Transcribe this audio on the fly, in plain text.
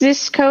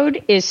This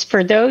code is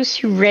for those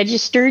who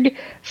registered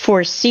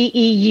for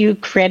CEU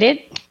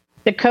credit.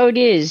 The code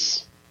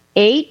is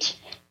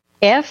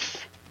 8F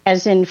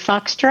as in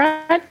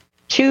Foxtrot,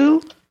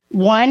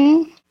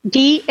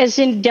 21D as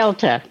in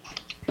Delta.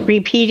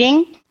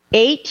 Repeating,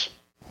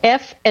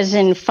 8F as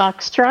in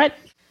Foxtrot,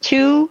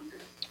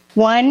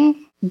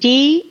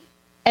 21D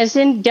as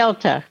in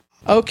Delta.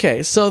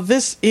 Okay, so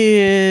this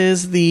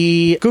is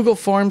the Google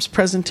Forms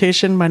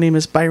presentation. My name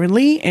is Byron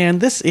Lee, and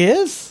this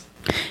is...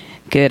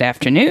 Good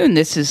afternoon.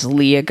 This is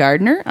Leah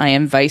Gardner. I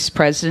am Vice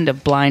President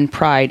of Blind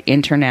Pride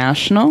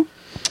International.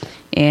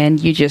 And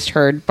you just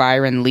heard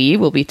Byron Lee.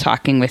 We'll be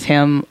talking with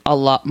him a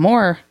lot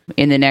more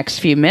in the next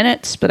few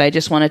minutes, but I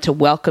just wanted to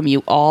welcome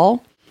you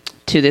all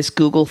to this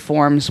Google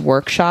Forms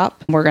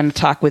workshop. We're going to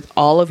talk with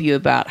all of you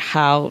about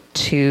how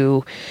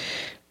to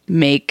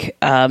make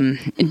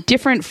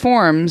different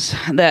forms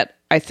that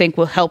I think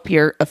will help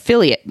your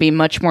affiliate be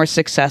much more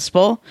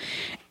successful,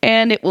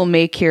 and it will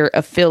make your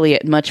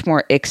affiliate much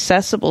more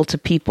accessible to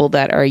people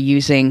that are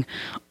using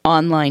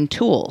online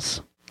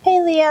tools. Hey,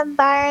 Liam,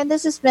 Byron,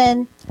 this is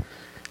Min.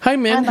 Hi,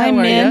 Min. Hi,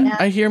 Min.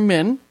 I hear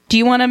Min. Do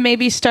you want to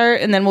maybe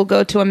start, and then we'll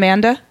go to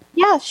Amanda?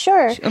 Yeah,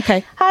 sure.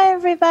 Okay. Hi,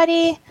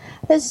 everybody.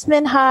 This is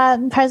Min Ha.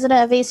 I'm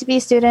president of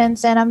ACB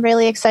Students, and I'm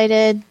really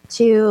excited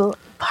to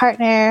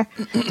partner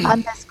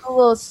on this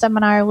Google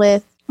seminar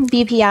with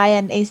BPI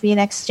and ACB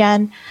Next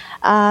Gen.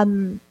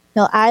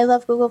 I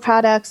love Google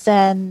products,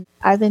 and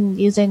I've been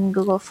using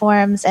Google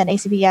Forms, and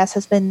ACBS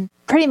has been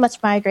pretty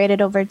much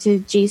migrated over to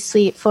G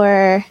Suite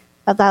for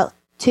about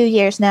 2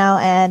 years now,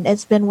 and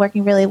it's been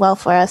working really well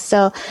for us.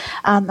 So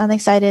I'm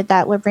excited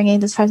that we're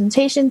bringing this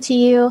presentation to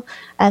you,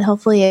 and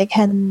hopefully it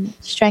can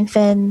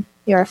strengthen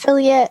your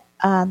affiliate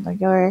or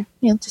your,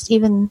 just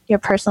even your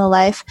personal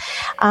life.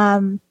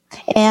 And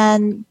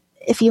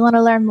if you want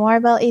to learn more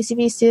about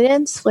ACB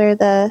Students, we're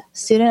the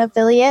student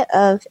affiliate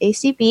of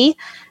ACB,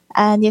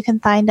 and you can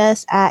find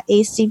us at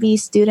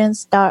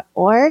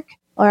acbstudents.org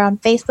or on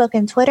Facebook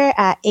and Twitter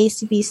at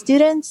ACB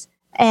Students.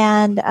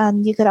 And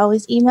you could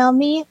always email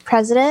me,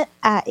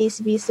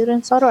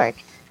 president@acbstudents.org.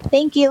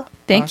 Thank you.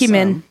 Thank you,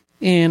 Min.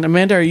 And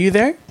Amanda, are you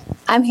there?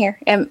 I'm here.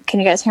 Can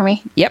you guys hear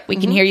me? Yep, we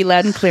can hear you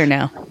loud and clear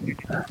now.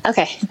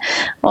 Okay.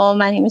 Well,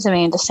 my name is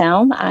Amanda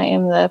Selm. I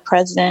am the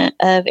president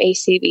of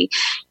ACB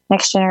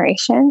Next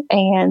Generation,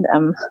 and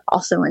I'm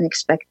also an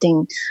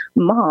expecting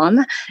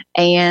mom.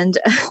 And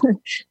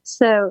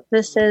so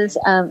this is,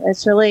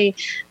 it's really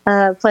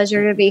a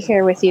pleasure to be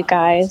here with you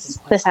guys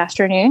this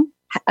afternoon.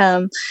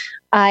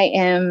 I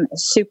am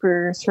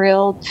super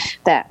thrilled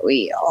that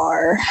we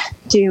are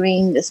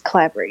doing this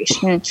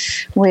collaboration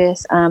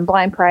with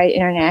Blind Pride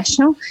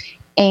International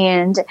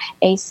and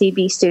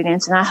ACB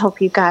Students, and I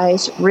hope you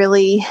guys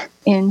really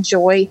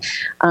enjoy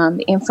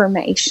the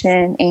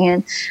information,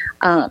 and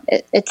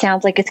it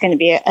sounds like it's going to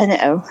be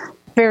a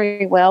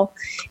very well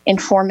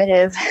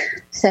informative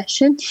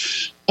session.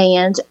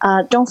 And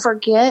don't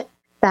forget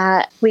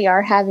that we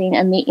are having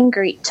a meet and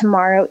greet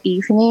tomorrow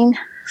evening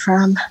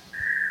from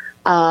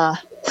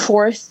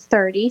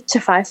 4:30 to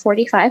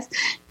 5:45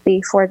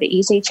 before the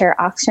Easy Chair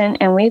auction,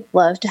 and we'd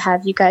love to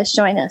have you guys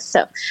join us.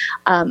 So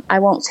I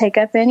won't take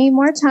up any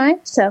more time,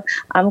 so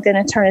I'm going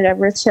to turn it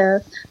over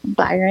to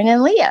Byron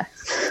and Leah.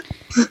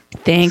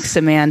 Thanks,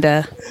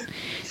 Amanda.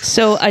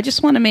 So I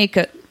just want to make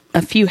a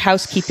few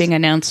housekeeping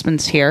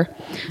announcements here.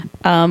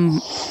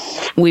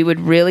 We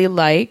would really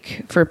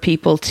like for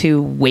people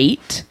to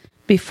wait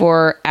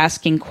before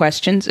asking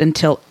questions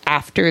until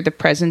after the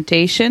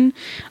presentation.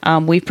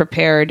 We've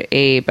prepared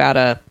about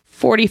a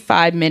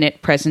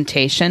 45-minute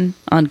presentation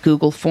on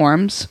Google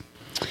Forms.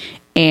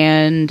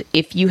 And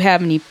if you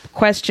have any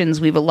questions,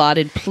 we've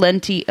allotted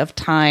plenty of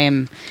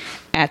time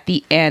at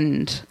the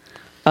end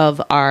of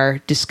our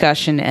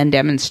discussion and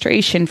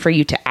demonstration for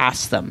you to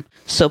ask them.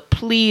 So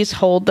please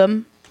hold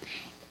them.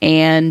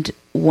 And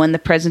when the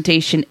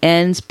presentation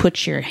ends,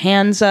 put your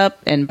hands up,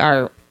 and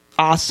our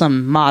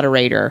awesome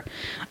moderator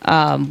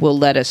will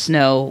let us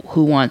know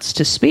who wants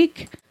to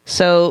speak.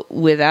 So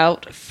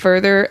without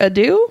further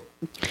ado,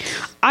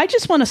 I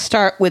just want to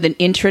start with an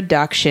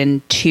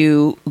introduction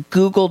to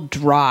Google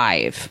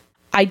Drive.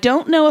 I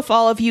don't know if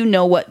all of you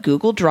know what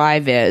Google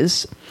Drive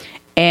is,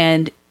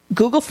 and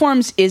Google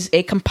Forms is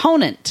a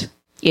component.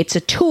 It's a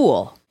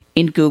tool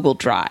in Google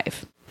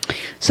Drive.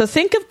 So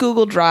think of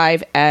Google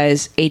Drive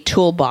as a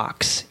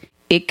toolbox.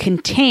 It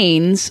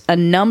contains a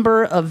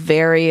number of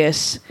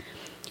various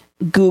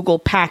Google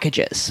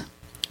packages.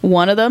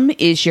 One of them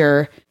is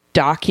your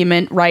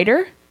document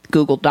writer,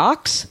 Google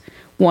Docs.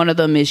 One of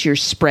them is your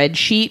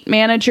spreadsheet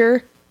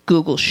manager,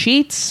 Google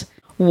Sheets.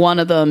 One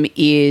of them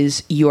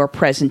is your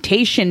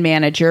presentation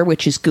manager,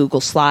 which is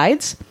Google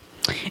Slides.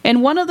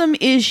 And one of them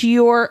is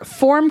your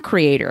form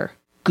creator,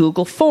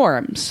 Google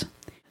Forms.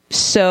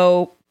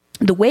 So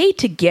the way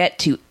to get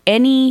to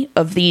any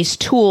of these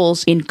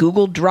tools in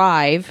Google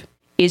Drive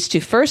is to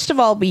first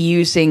of all be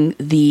using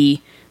the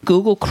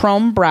Google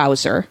Chrome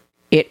browser.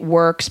 It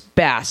works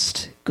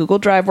best. Google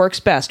Drive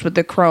works best with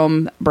the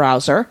Chrome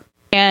browser.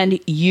 And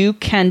you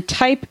can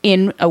type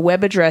in a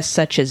web address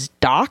such as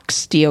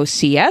docs,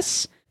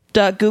 D-O-C-S,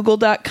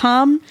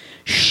 Notes.google.com,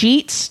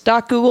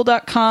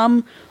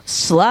 Sheets.google.com,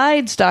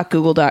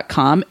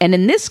 Slides.google.com, and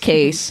in this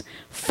case,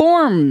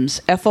 Forms,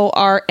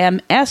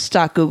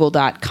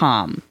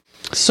 Forms.google.com.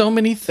 So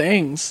many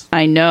things.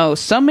 I know,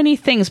 so many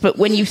things, but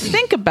when you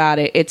think about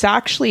it, it's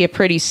actually a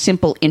pretty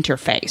simple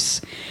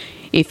interface.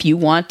 If you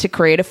want to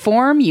create a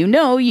form, you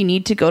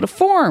need to go to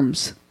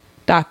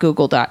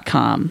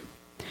forms.google.com.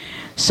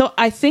 So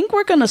I think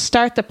we're going to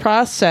start the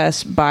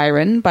process,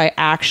 Byron, by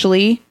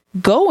actually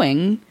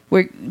going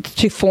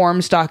to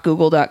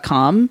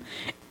forms.google.com,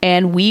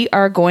 and we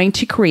are going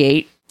to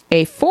create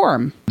a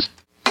form.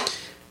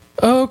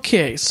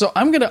 Okay, so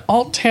I'm going to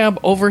Alt-Tab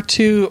over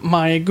to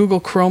my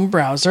Google Chrome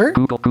browser.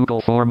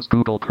 Google Forms,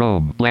 Google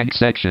Chrome, blank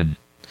section.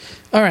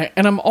 All right,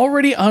 and I'm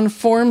already on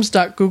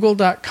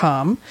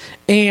forms.google.com,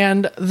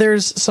 and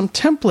there's some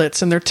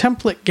templates in their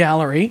template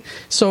gallery.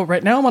 So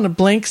right now I'm on a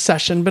blank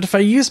session, but if I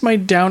use my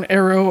down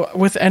arrow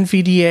with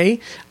NVDA,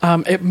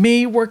 it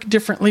may work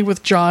differently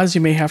with JAWS.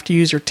 You may have to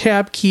use your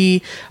tab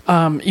key.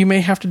 You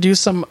may have to do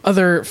some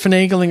other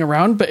finagling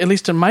around, but at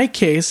least in my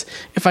case,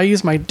 if I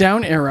use my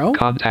down arrow...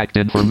 Contact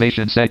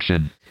information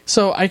section.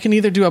 So I can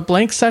either do a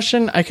blank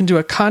session, I can do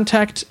a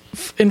contact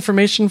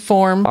information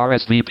form,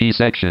 RSVP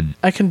section,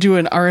 I can do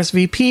an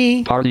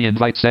RSVP, party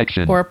invite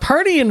section, or a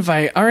party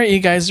invite. All right, you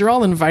guys, you're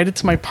all invited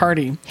to my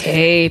party.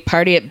 Hey,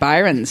 party at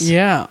Byron's.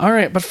 Yeah, all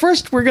right. But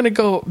first, we're going to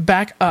go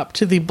back up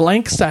to the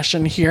blank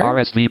session here.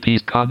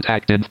 RSVP's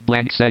contact in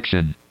blank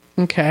section.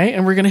 Okay,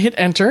 and we're going to hit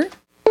enter.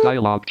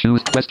 Dialog,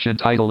 choose question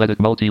title, edit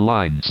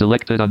multi-line,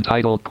 selected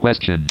untitled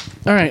question.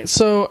 All right,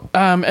 so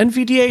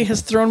NVDA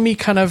has thrown me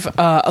kind of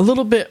a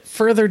little bit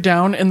further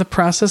down in the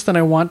process than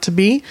I want to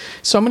be.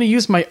 So I'm going to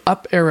use my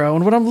up arrow,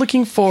 and what I'm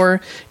looking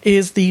for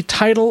is the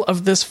title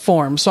of this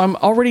form. So I'm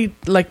already,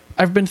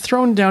 I've been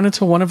thrown down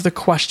into one of the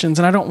questions,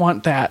 and I don't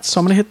want that. So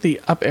I'm going to hit the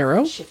up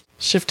arrow.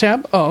 Shift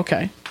tab. Oh,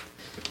 okay.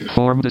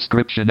 Form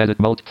description, edit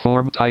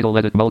form title,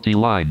 edit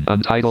multi-line,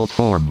 untitled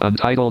form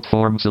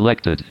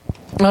selected.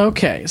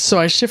 Okay, so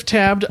I shift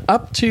tabbed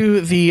up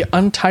to the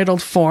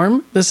untitled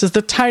form. This is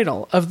the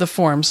title of the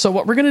form. So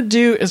what we're going to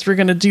do is we're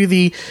going to do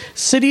the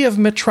City of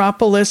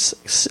Metropolis.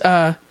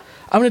 I'm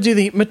going to do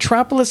the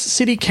Metropolis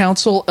City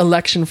Council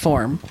election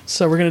form.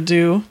 So we're going to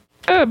do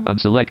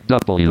Unselect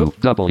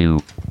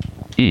WWETROPOLIS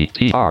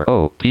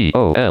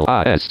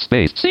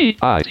space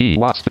CIT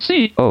wasp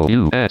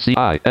COUSCIS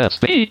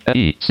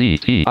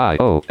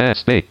ECTIOS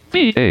space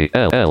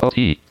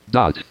BALLOT.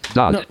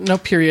 No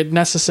period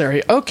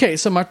necessary. Okay,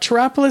 so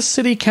Metropolis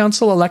City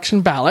Council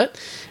election ballot.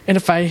 And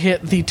if I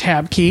hit the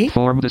tab key...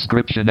 Form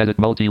description, edit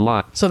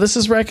multi-line. So this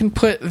is where I can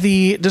put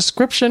the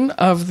description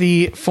of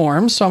the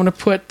form. So I'm going to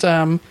put...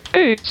 A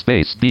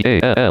space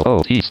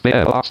BALLOT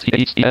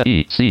space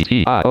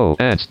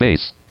ECTION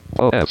space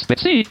OF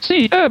space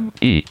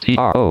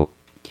CEMETROPOLIS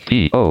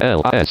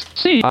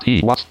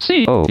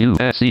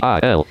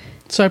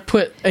So I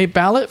put a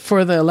ballot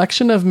for the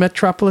election of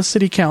Metropolis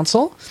City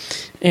Council,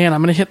 and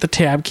I'm going to hit the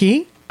tab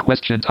key.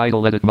 Question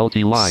title, edit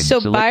multi-line. So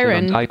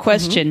Byron,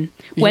 question.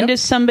 When does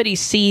somebody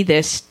see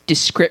this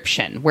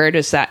description? Where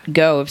does that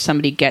go if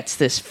somebody gets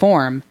this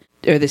form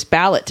or this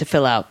ballot to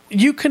fill out?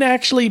 You can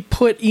actually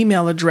put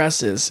email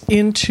addresses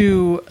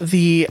into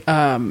the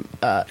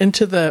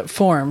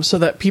form so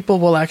that people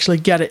will actually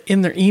get it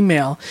in their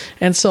email,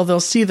 and so they'll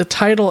see the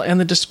title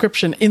and the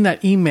description in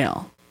that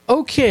email.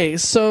 Okay,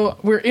 so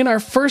we're in our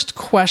first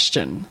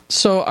question.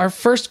 So our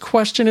first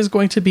question is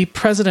going to be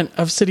President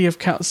of City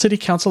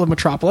Council of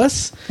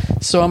Metropolis.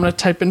 So I'm going to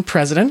type in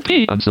President.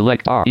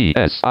 Unselect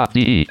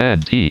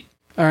RESIDENT.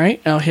 All right,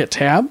 I'll hit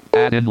Tab.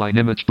 Add inline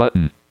image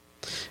button.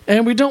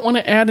 And we don't want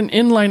to add an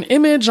inline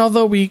image,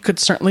 although we could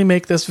certainly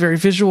make this very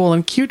visual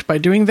and cute by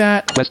doing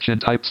that. Question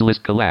types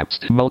list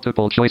collapsed.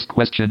 Multiple choice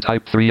question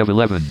type 3 of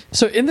 11.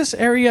 So in this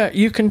area,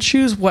 you can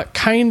choose what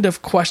kind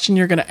of question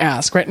you're going to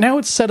ask. Right now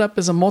it's set up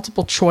as a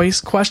multiple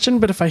choice question,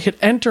 but if I hit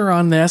enter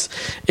on this,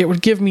 it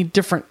would give me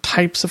different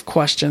types of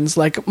questions,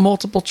 like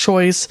multiple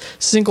choice,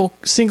 single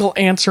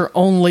answer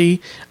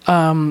only,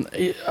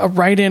 a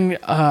write-in,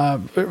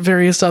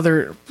 various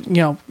other,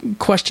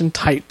 question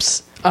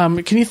types.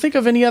 Can you think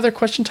of any other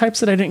question types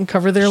that I didn't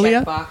cover there, Leah?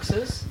 Check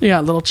boxes.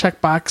 Yeah, little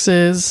check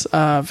boxes,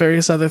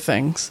 various other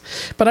things.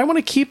 But I want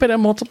to keep it a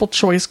multiple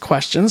choice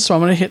question, so I'm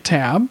going to hit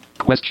Tab.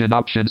 Question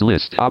options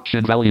list.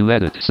 Option value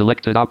edit.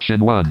 Selected option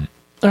 1.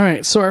 All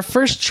right, so our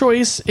first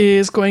choice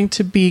is going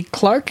to be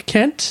Clark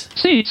Kent.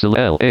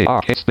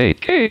 CLARK space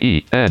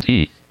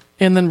KENT.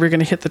 And then we're going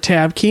to hit the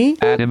Tab key.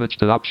 Add image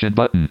to option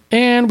button.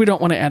 And we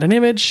don't want to add an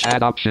image.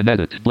 Add option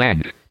edit.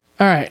 Blank.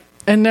 All right.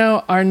 And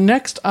now our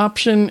next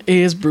option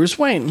is Bruce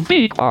Wayne.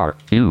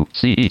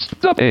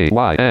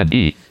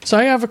 BRUCEWAYNE. So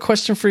I have a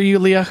question for you,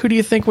 Leah. Who do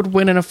you think would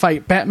win in a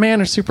fight, Batman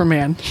or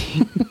Superman?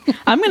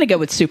 I'm going to go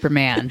with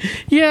Superman.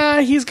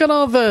 Yeah, he's got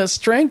all the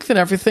strength and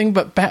everything,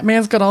 but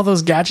Batman's got all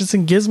those gadgets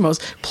and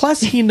gizmos.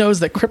 Plus, he knows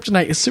that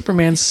kryptonite is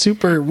Superman's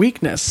super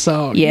weakness.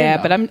 So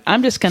yeah, but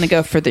I'm just going to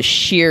go for the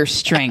sheer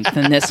strength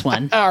in this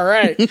one. All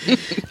right.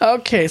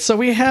 Okay, so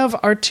we have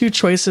our two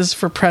choices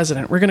for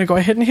president. We're going to go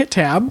ahead and hit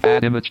Tab.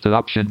 Add image to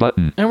option button.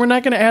 button. And we're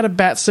not going to add a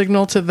bat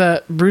signal to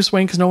the Bruce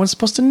Wayne because no one's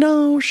supposed to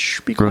know.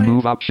 Shh, be quiet.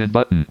 Remove option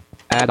button.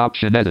 Add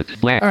option edit.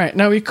 Blank. All right,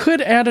 now we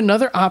could add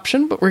another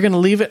option, but we're going to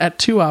leave it at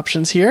 2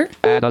 options here.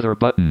 Add other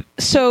button.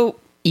 So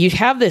you'd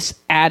have this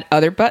add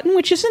other button,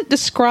 which isn't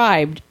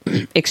described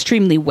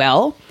extremely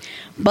well.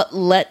 But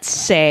let's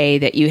say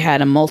that you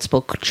had a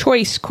multiple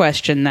choice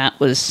question that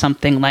was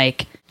something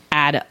like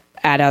add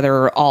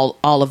other all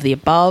of the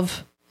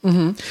above.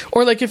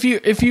 Or like if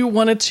you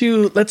wanted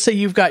to, let's say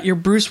you've got your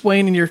Bruce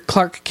Wayne and your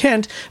Clark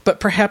Kent, but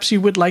perhaps you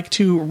would like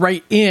to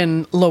write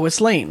in Lois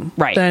Lane.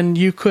 Right. Then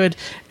you could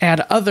add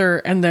other,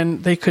 and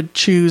then they could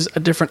choose a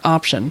different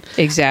option.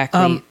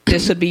 Exactly.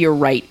 This would be your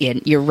write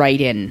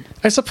in.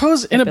 I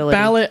suppose in ability. a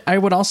ballot, I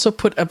would also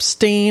put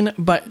abstain,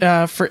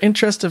 but for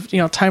interest of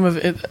time of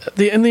it,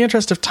 in the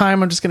interest of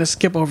time, I'm just going to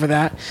skip over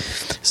that.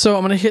 So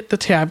I'm going to hit the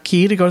tab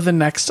key to go to the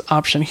next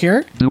option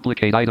here.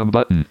 Duplicate item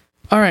button.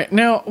 All right.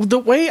 Now, the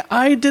way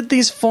I did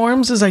these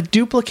forms is I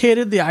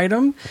duplicated the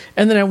item,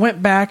 and then I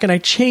went back and I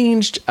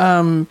changed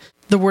the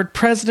word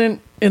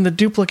president in the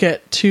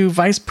duplicate to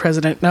vice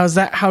president. Now, is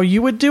that how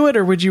you would do it,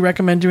 or would you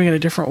recommend doing it a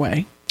different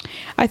way?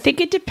 I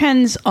think it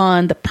depends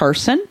on the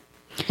person.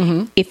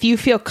 If you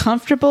feel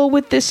comfortable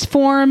with this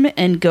form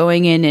and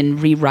going in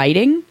and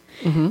rewriting,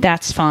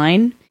 that's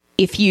fine.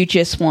 If you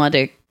just want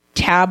to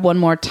tab one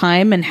more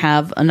time and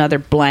have another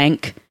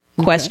blank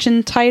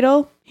question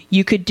title,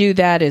 you could do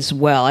that as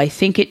well. I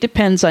think it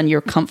depends on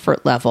your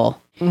comfort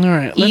level. All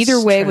right. Either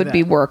let's way try would that.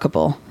 be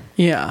workable.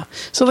 Yeah.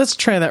 So let's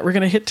try that. We're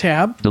going to hit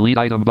tab. Delete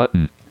item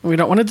button. We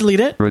don't want to delete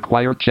it.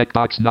 Required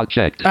checkbox not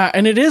checked.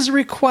 And it is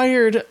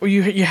required.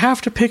 You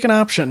have to pick an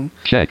option.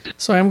 Checked.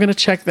 So I'm going to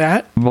check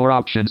that. More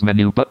options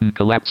menu button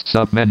collapsed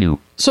sub menu.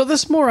 So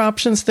this more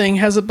options thing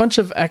has a bunch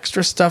of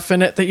extra stuff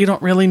in it that you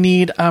don't really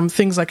need.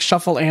 Things like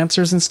shuffle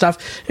answers and stuff.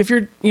 If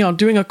you're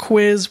doing a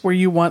quiz where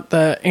you want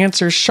the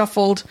answers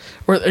shuffled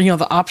or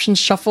the options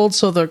shuffled,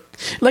 so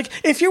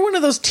if you're one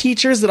of those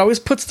teachers that always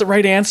puts the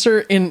right answer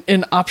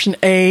in option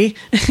A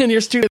and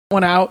your student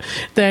one out,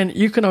 then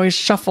you can always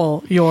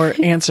shuffle your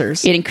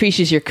answers. It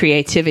increases your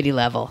creativity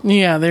level.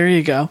 Yeah, there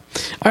you go.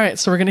 All right,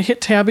 so we're going to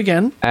hit tab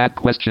again. Add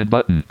question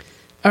button.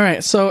 All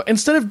right, so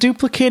instead of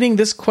duplicating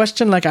this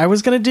question like I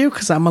was going to do,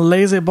 because I'm a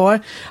lazy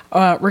boy,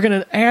 we're going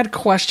to add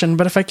question.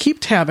 But if I keep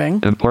tabbing,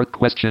 Import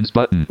questions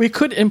button. we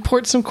could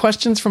import some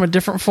questions from a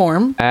different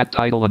form. Add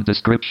title and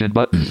description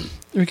button.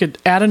 We could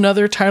add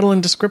another title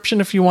and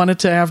description if you wanted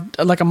to have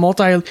like a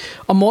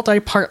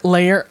multi-part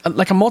layer,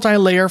 like a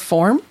multi-layer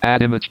form.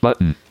 Add image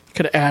button.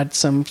 Could add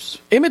some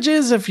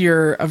images of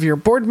your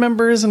board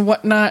members and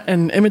whatnot,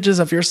 and images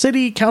of your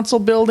city council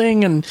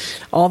building and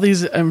all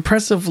these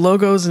impressive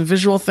logos and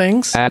visual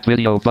things. Add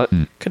video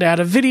button. Could add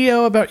a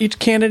video about each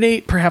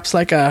candidate, perhaps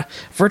like a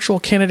virtual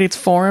candidates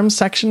forum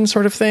section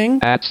sort of thing.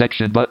 Add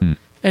section button.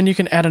 And you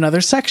can add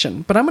another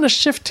section. But I'm going to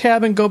shift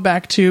tab and go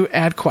back to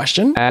add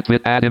question. Add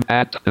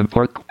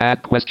import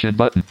add question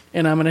button.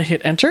 And I'm going to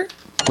hit enter.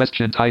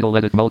 Question title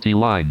edit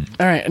multi-line.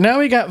 All right, now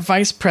we got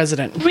vice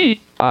president.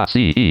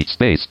 V-I-C-E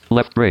space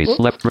left brace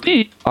left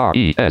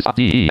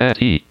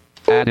P-R-E-S-D-E-N-T.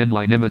 Add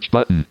inline image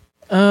button.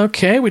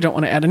 Okay, we don't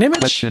want to add an image.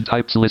 Question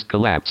types list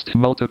collapsed.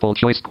 Multiple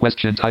choice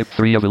question type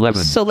 3 of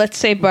 11. So let's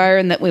say,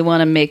 Byron, that we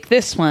want to make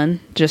this one,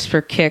 just for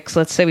kicks,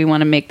 let's say we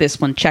want to make this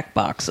one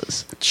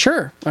checkboxes.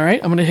 Sure. All right,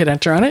 I'm going to hit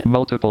enter on it.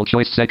 Multiple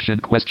choice section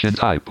question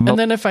type. And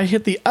then if I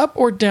hit the up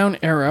or down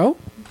arrow,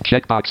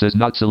 checkboxes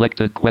not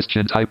selected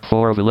question type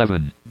 4 of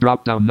 11.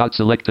 Drop down not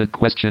selected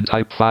question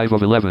type 5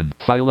 of 11.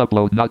 File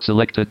upload not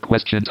selected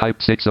question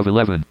type 6 of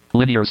 11.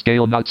 Linear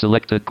scale not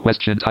selected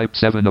question type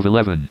 7 of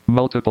 11.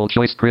 Multiple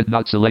choice grid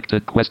not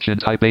selected question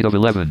type 8 of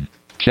 11.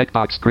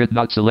 Checkbox grid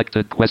not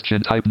selected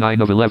question type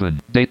 9 of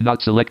 11. Date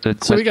not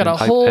selected question so we got a type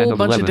 10 whole of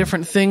bunch 11. of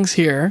different things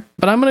here.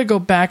 But I'm going to go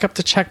back up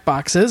to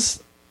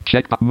checkboxes.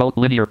 Checkbox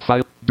linear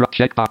file drop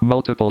checkbox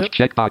multiple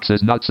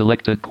checkboxes not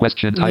selected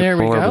question type There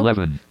we 4 of go.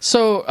 11.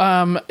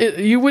 So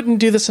you wouldn't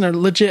do this in a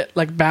legit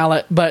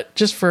ballot, but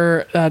just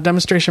for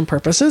demonstration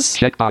purposes.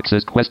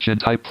 Checkboxes question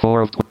type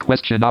 4 of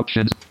question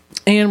options.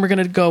 And we're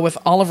going to go with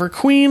Oliver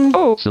Queen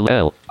O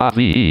L I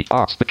V E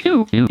R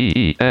Q U E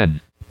E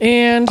N.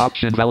 and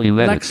Option value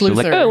edit. Lex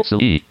Select Luthor.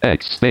 L E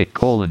X space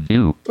colon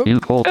U U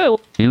colon L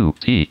U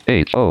T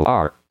H O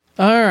R.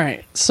 All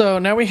right. So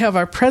now we have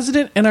our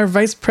president and our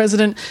vice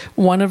president.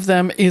 One of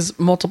them is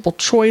multiple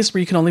choice where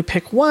you can only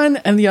pick one,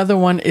 and the other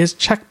one is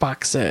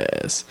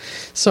checkboxes.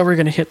 So we're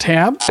going to hit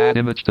tab. Add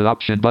image to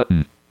option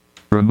button.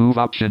 Remove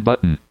option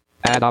button.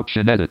 Add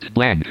option edit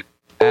blank.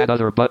 Add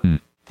other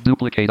button.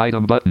 Duplicate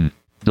item button.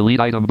 Delete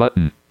item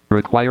button.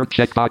 Required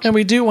checkbox. And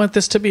we do want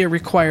this to be a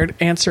required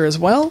answer as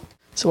well.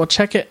 So we'll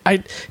check it.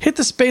 I hit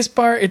the space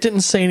bar. It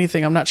didn't say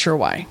anything. I'm not sure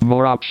why.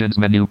 More options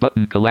menu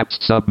button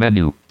collapsed sub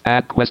menu.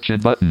 Add question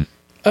button.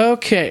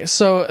 Okay,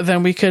 so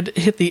then we could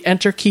hit the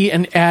enter key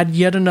and add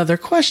yet another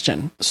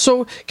question.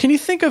 So can you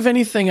think of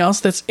anything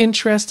else that's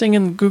interesting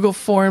in Google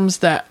Forms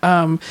that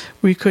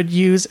we could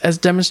use as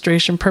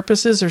demonstration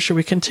purposes, or should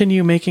we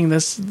continue making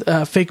this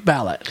fake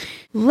ballot?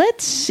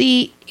 Let's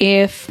see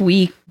if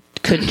we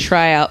could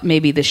try out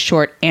maybe the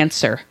short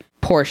answer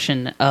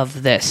portion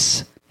of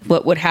this.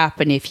 What would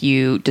happen if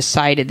you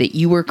decided that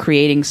you were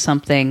creating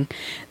something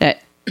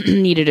that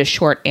needed a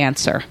short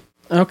answer?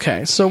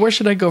 Okay, so where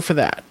should I go for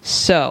that?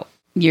 So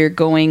you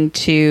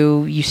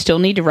still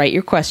need to write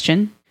your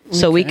question.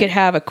 So we could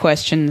have a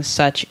question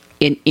such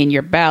in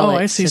your ballot. Oh,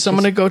 I see. So I'm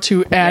going to go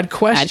to add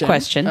question. Add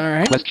question. All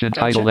right. Question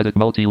title edit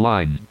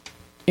multi-line.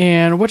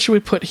 And what should we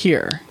put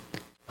here?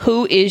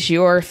 Who is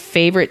your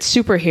favorite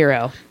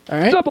superhero? All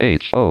right.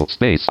 H-O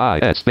space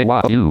I-S space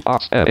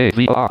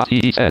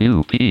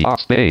Y-U-R-S-A-V-R-T-S-U-P-R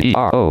space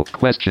E-R-O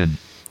question.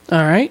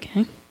 All right.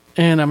 Okay.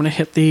 And I'm going to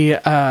hit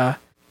the...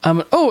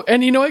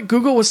 and you know what?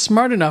 Google was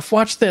smart enough.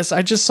 Watch this.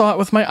 I just saw it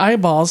with my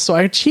eyeballs, so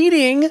I'm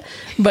cheating.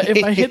 But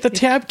if I hit the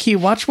tab key,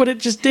 watch what it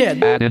just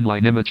did. Add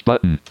inline image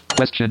button.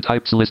 Question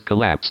types list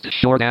collapsed.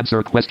 Short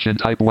answer question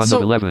type 1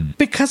 of 11.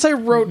 Because I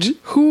wrote,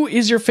 who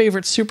is your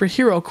favorite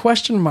superhero,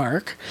 question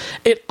mark,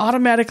 it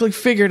automatically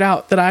figured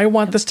out that I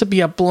want this to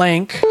be a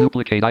blank.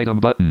 Duplicate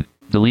item button.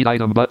 Delete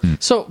item button.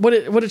 So what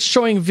it's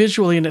showing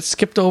visually, and it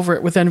skipped over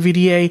it with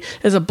NVDA,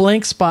 is a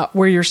blank spot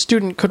where your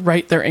student could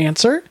write their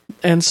answer.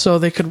 And so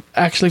they could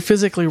actually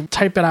physically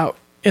type it out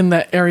in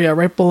that area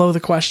right below the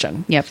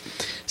question. Yep.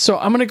 So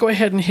I'm going to go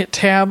ahead and hit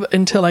tab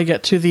until I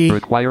get to the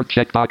required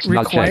checkbox.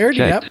 Required,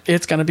 not checked. Yep.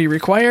 It's going to be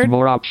required.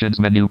 More options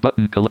menu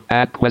button.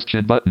 Add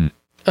question button.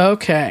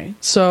 Okay.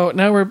 So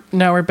now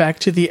we're back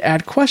to the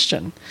add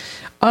question.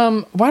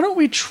 Why don't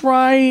we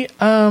try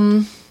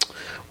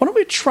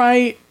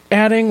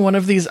adding one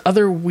of these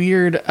other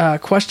weird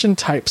question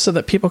types so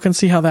that people can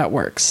see how that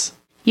works?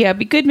 Yeah, it'd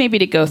be good maybe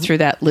to go through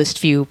that list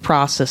view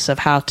process of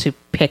how to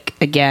pick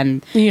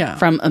again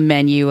from a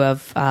menu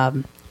of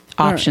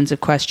options of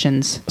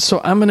questions.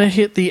 So I'm going to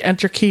hit the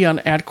enter key on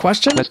add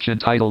question. Question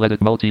title edit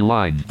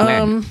multi-line.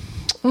 Blank.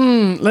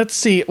 Let's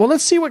see. Well,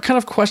 let's see what kind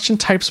of question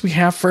types we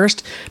have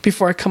first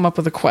before I come up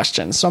with a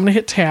question. So I'm going to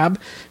hit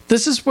tab.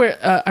 This is where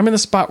I'm in the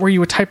spot where you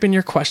would type in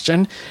your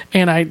question,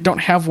 and I don't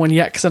have one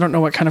yet because I don't know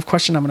what kind of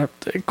question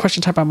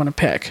type I'm going to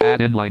pick.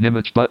 Add inline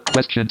image, but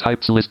question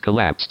types list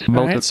collapsed.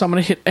 All right, so I'm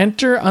going to hit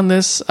enter on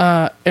this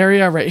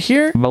area right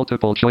here.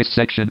 Multiple choice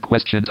section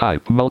question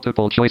type.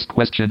 Multiple choice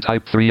question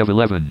type 3 of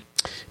 11.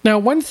 Now,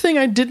 one thing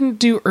I didn't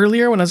do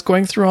earlier when I was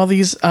going through all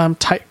these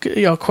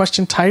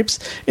question types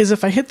is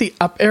if I hit the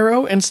up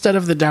arrow instead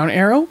of the down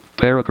arrow.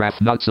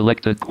 Paragraph not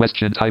selected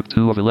question type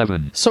 2 of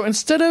 11. So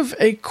instead of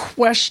a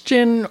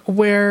question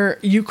where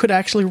you could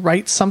actually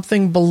write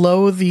something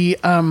below the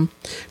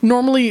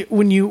normally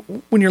when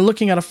you're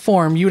looking at a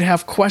form, you would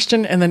have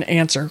question and then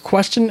answer,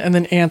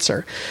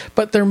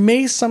 but there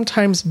may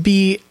sometimes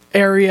be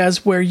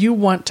areas where you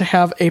want to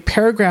have a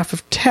paragraph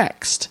of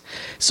text.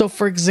 So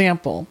for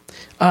example,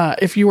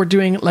 if you were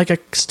doing like a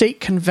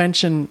state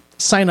convention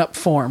sign-up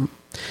form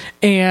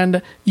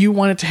and you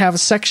wanted to have a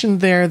section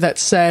there that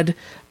said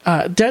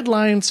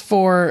deadlines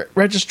for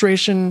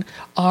registration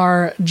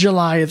are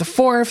July the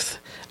 4th.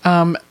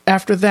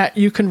 After that,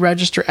 you can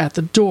register at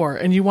the door,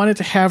 and you wanted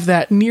to have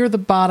that near the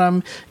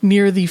bottom,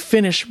 near the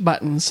finish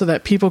button, so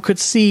that people could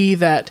see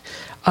that,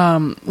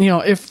 or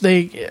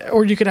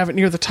you could have it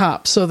near the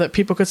top, so that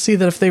people could see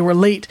that if they were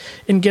late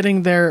in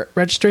getting their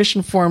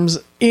registration forms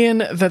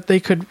in, that they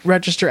could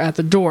register at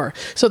the door.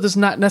 So there's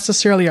not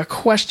necessarily a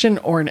question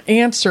or an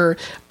answer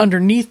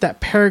underneath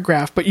that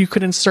paragraph, but you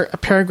could insert a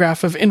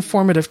paragraph of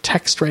informative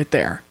text right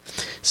there.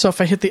 So if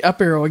I hit the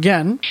up arrow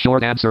again...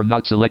 Short answer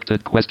not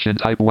selected question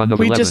type 1 of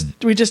 11.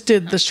 We just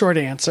did the short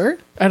answer.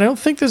 I don't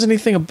think there's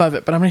anything above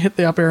it, but I'm going to hit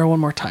the up arrow one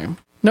more time.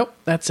 Nope,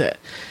 that's it.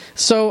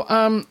 So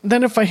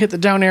then if I hit the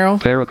down arrow...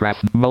 Paragraph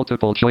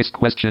multiple choice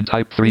question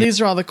type 3.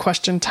 These are all the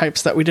question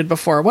types that we did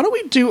before. Why don't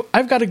we do...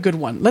 I've got a good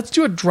one. Let's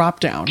do a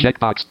drop down.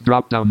 Checkbox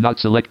drop down not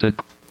selected.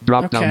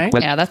 Drop down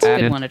question. Yeah, that's a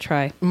good one to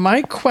try.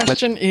 My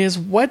question is,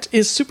 what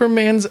is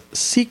Superman's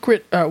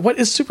secret... what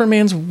is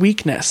Superman's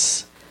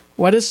weakness?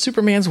 What is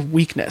Superman's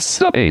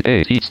weakness?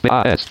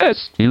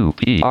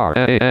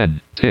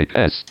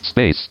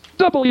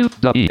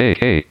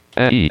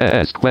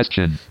 A-S-U-P-R-A-N-T-S-space-W-W-A-K-N-E-S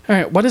question. All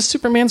right, what is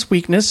Superman's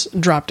weakness?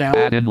 Drop down.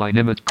 Add inline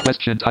image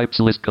question types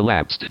list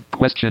collapsed.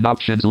 Question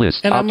options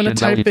list. And I'm going to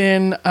type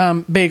in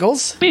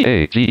bagels.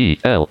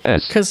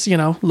 B-A-G-E-L-S. Because,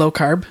 low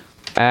carb.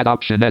 Add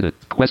option edit.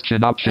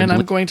 Question options. And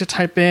I'm going to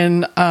type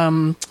in,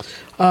 I'm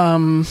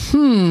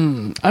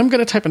going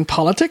to type in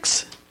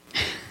politics.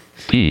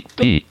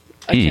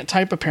 I can't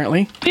type,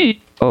 apparently.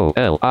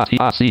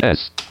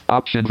 P-O-L-I-T-I-C-S.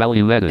 Option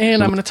value edit.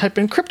 And I'm going to type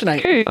in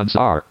kryptonite.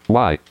 K-R-Y-P-T-O-N-I-T-E.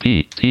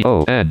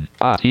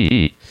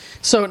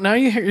 So now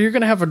you're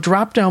going to have a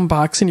drop-down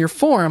box in your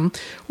form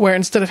where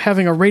instead of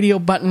having a radio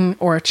button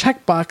or a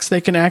checkbox, they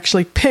can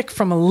actually pick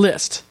from a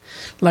list.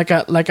 Like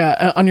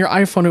on your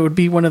iPhone, it would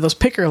be one of those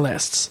picker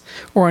lists.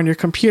 Or on your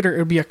computer, it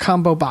would be a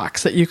combo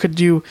box that you could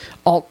do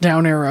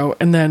Alt-down arrow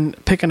and then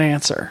pick an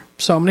answer.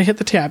 So I'm going to hit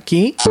the tab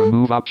key.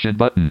 Remove option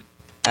button.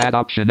 Add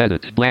option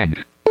edit. Blank.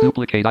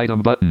 Duplicate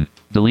item button.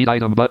 Delete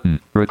item button.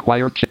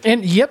 Required check.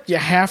 And yep, you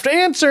have to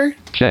answer.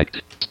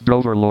 Checked.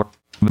 Drover Lord.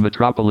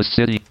 Metropolis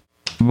City.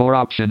 More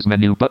options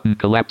menu button.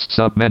 Collapsed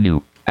sub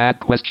menu.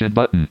 Add question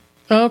button.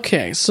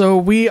 Okay, so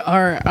we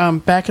are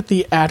back at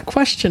the add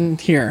question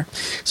here.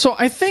 So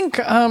I think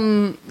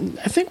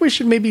we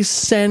should maybe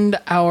send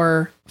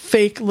our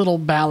fake little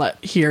ballot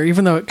here,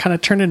 even though it kind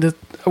of turned into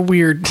a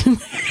weird.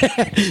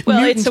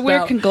 Well, it's a weird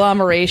ballot.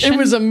 conglomeration. It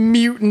was a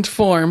mutant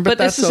form, but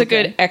this that's is a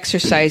okay. good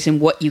exercise in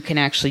what you can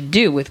actually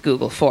do with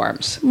Google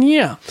Forms.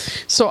 Yeah.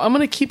 So I'm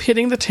going to keep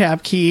hitting the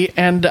tab key,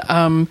 and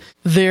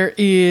there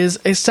is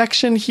a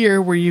section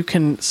here where you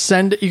can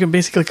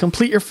basically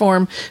complete your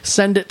form,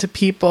 send it to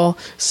people,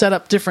 set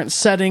up different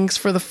settings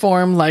for the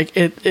form. Like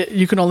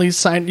you can only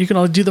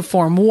do the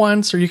form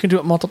once, or you can do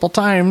it multiple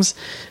times,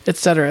 et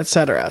cetera, et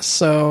cetera.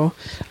 So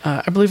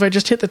I believe I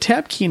just hit the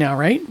tab key now,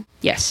 right?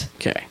 Yes.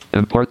 Okay.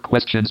 Import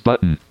questions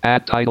button.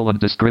 Add title and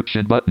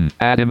description button.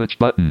 Add image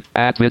button.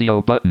 Add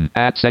video button.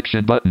 Add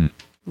section button.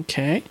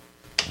 Okay.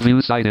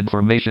 View site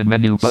information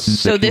menu button.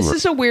 So this secure.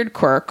 is a weird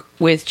quirk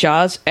with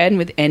JAWS and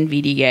with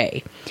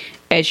NVDA.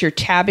 As you're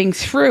tabbing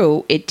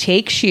through, it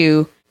takes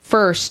you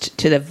first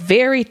to the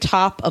very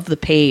top of the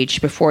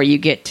page before you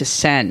get to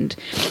send.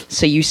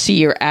 So you see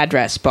your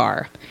address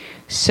bar.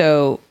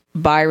 So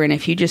Byron,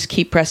 if you just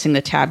keep pressing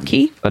the tab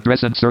key.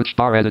 Address and search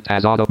bar edit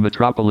as auto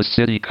Metropolis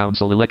City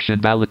Council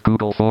election ballot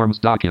Google Forms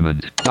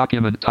document.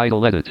 Document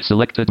title edit.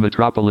 Selected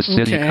Metropolis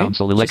City Okay.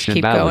 Council election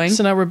keep ballot. going.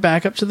 So now we're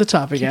back up to the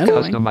top again.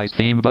 going. Customize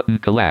theme button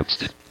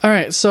collapsed. All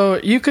right, so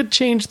you could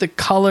change the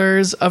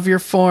colors of your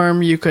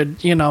form. You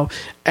could, you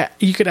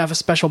could have a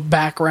special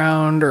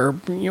background, or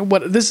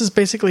what. This is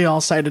basically all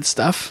cited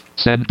stuff.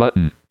 Send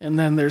button. And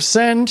then there's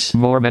send,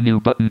 More menu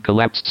button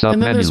collapsed sub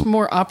and then menu. there's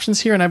more options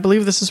here. And I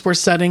believe this is where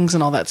settings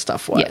and all that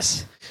stuff was.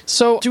 Yes.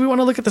 So, do we want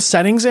to look at the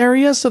settings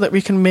area so that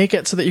we can make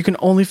it so that you can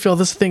only fill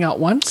this thing out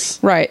once?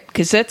 Right,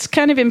 because that's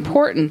kind of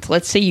important.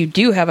 Let's say you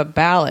do have a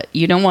ballot.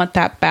 You don't want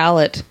that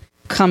ballot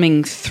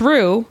coming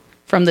through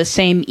from the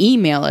same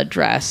email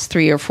address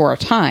 3 or 4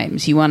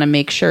 times. You want to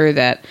make sure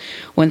that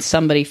when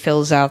somebody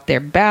fills out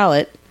their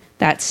ballot,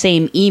 that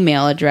same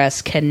email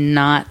address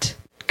cannot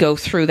go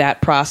through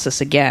that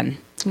process again.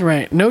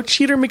 Right. No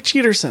cheater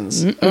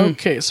McCheatersons.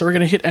 Okay, so we're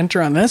going to hit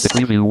enter on this.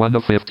 Preview 1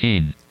 of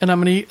 15.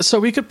 And so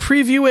we could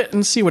preview it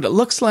and see what it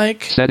looks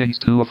like. Settings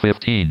 2 of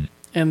 15.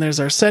 And there's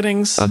our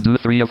settings. Undo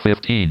 3 of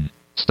 15.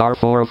 Star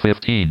 4 of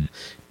 15.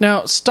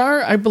 Now,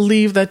 star, I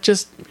believe that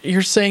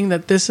you're saying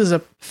that this is a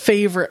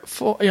favorite,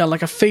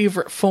 like a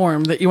favorite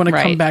form that you want to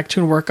come Right. back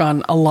to and work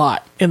on a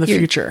lot in the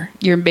future.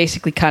 You're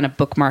basically kind of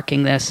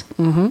bookmarking this.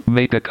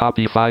 Make a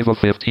copy 5 of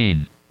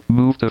 15.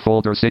 Move to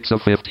folder 6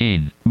 of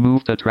 15.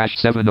 Move to trash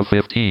 7 of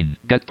 15.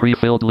 Get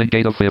pre-filled link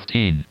 8 of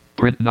 15.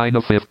 Print 9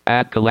 of 15.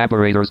 Add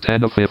collaborators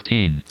 10 of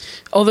 15.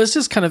 Oh, this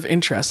is kind of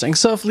interesting.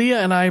 So if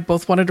Leah and I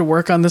both wanted to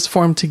work on this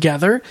form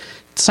together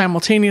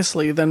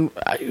simultaneously, then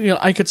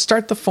I could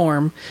start the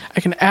form,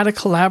 I can add a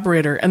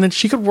collaborator, and then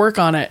she could work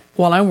on it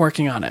while I'm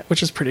working on it,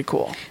 which is pretty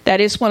cool.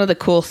 That is one of the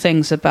cool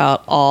things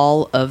about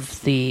all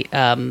of the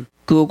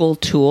Google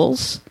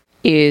tools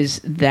is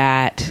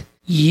that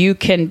you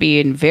can be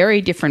in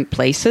very different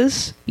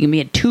places. You can be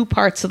in 2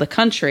 parts of the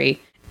country,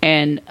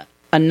 and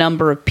a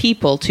number of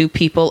people, 2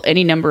 people,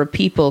 any number of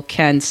people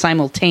can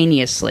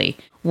simultaneously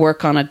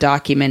work on a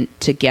document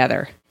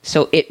together.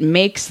 So it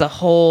makes the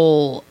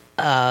whole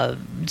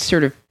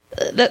sort of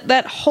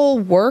that whole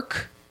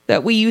work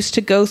that we used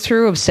to go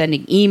through of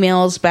sending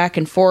emails back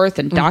and forth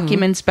and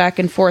documents back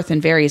and forth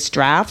in various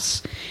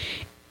drafts,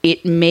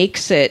 it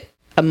makes it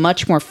a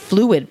much more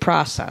fluid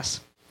process.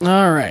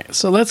 All right,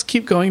 so let's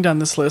keep going down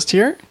this list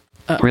here.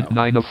 Print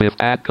 9 of 15.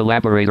 Add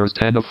collaborators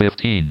 10 of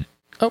 15.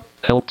 Oh.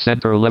 Help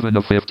center 11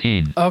 of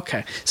 15.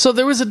 Okay, so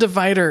there was a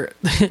divider.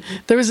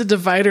 There was a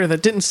divider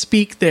that didn't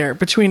speak there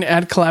between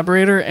add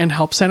collaborator and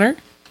help center.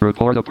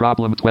 Report a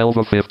problem 12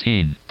 of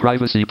 15.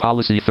 Privacy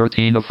policy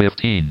 13 of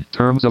 15.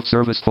 Terms of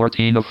service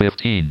 14 of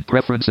 15.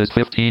 Preferences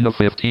 15 of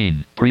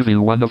 15. Preview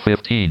 1 of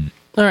 15.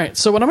 All right,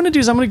 so what I'm going to do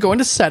is I'm going to go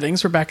into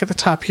settings. We're back at the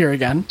top here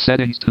again.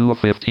 Settings 2 of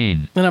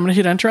 15. Then I'm going to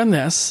hit enter on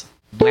this.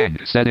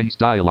 Blank. Settings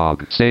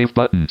dialog. Save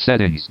button.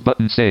 Settings.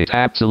 Button save.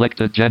 Tab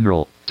selected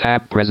general.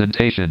 Tab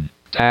presentation.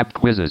 Tab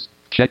quizzes.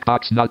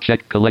 Checkbox not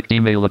checked. Collect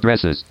email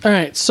addresses. All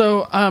right,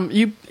 so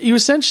you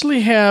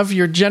essentially have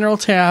your general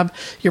tab,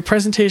 your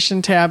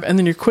presentation tab, and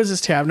then your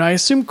quizzes tab. Now, I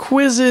assume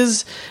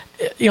quizzes,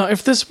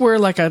 if this were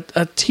like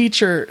a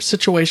teacher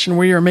situation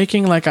where you're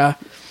making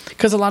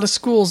because a lot of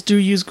schools do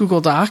use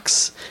Google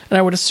Docs, and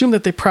I would assume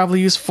that they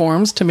probably use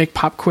forms to make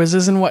pop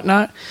quizzes and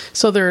whatnot.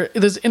 So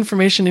there's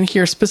information in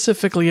here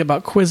specifically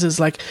about quizzes,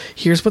 like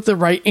here's what the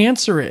right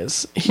answer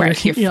is. Here,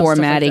 Right, you're stuff like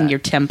formatting that. your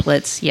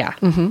templates, yeah.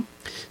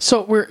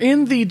 So we're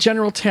in the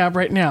general tab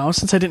right now,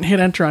 since I didn't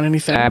hit enter on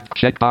anything. Tab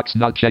checkbox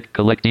not checked.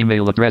 Collect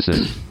email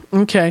addresses.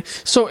 Okay,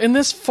 so in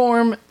this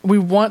form, we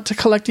want to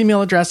collect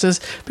email addresses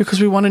because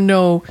we want to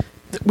know,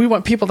 we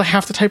want people to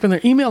have to type in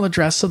their email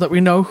address so that we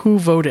know who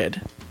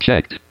voted.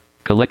 Checked.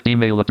 Collect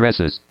email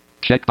addresses.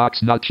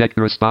 Checkbox not checked.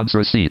 Response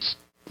receipts.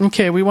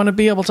 Okay, we want to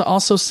be able to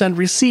also send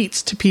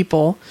receipts to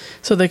people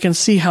so they can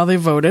see how they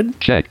voted.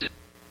 Checked.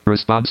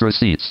 Response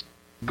receipts.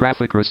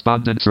 Graphic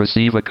respondents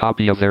receive a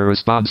copy of their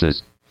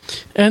responses.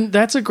 And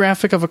that's a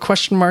graphic of a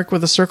question mark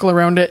with a circle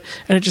around it,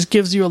 and it just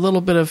gives you a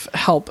little bit of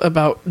help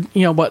about,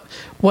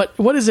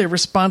 what is a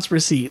response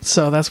receipt.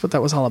 So that's what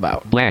that was all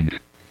about. Blank.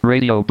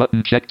 Radio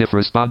button checked if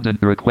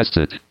respondent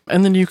requested.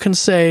 And then you can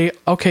say,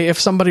 okay, if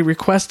somebody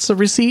requests a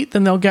receipt,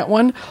 then they'll get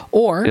one.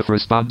 Or If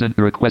respondent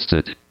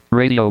requested.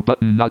 Radio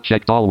button not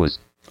checked always.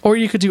 or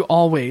you could do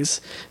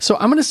always. So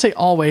I'm going to say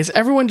always.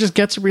 Everyone just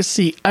gets a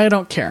receipt. I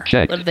don't care.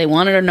 Checked. Whether they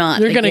want it or not,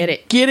 You're they going get to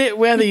it. get it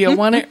whether you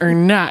want it or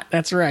not.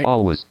 That's right.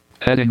 Always.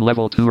 Heading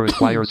level 2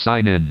 requires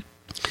sign in.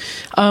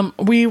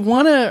 We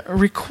want to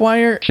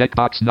require...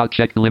 Checkbox not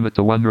checked limit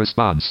to 1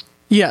 response.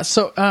 Yeah,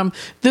 so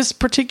this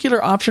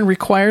particular option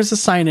requires a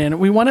sign-in.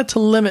 We want to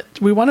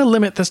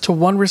limit this to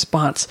 1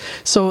 response.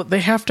 So they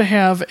have to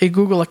have a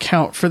Google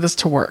account for this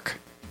to work.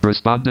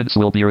 Respondents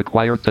will be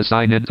required to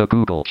sign in to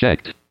Google.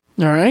 Checked.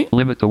 All right?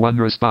 Limit to 1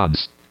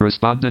 response.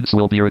 Respondents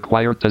will be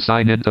required to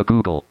sign in to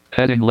Google.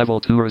 Heading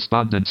level 2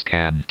 respondents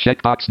can.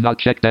 Checkbox not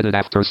checked edit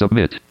after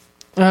submit.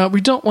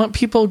 We don't want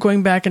people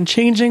going back and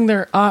changing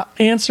their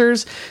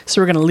answers,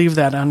 so we're going to leave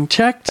that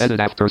unchecked. Edit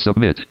after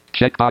submit.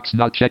 Checkbox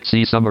not checked.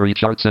 See summary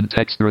charts and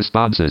text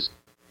responses.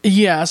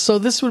 Yeah, so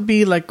this would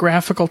be like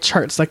graphical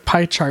charts, like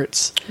pie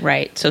charts.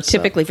 Right. So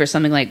typically for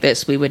something like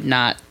this, we would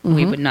not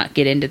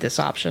get into this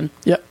option.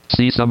 Yep.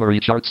 See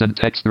summary charts and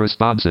text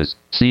responses.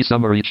 See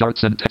summary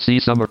charts and see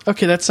summary.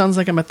 Okay, that sounds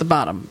like I'm at the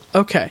bottom.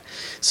 Okay.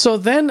 So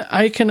then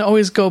I can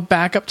always go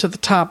back up to the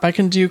top. I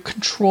can do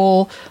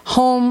Control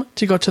Home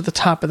to go to the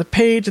top of the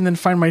page and then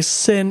find my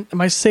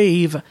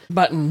save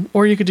button.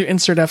 Or you could do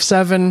Insert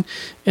F7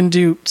 and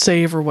do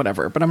save or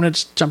whatever. But I'm going to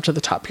just jump to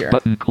the top here.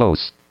 Button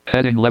close.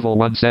 Heading level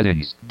 1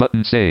 settings.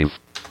 Button save.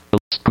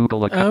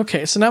 Google account.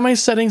 Okay, so now my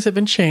settings have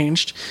been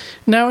changed.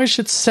 Now I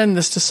should send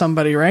this to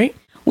somebody, right?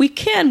 We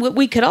can. What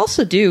we could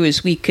also do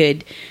is we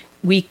could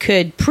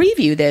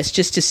preview this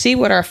just to see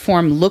what our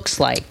form looks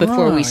like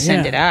before we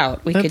send it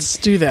out. Let's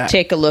do that.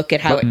 Take a look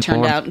at how Button it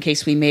turned form. out in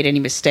case we made any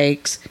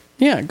mistakes.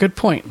 Yeah, good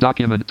point.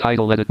 Document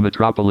title edit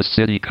Metropolis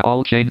City.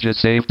 All changes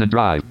saved in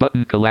Drive.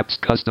 Button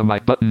collapsed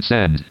customize. Button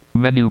send.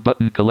 Menu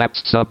button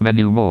collapsed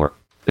sub-menu more.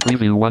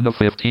 Preview 1 of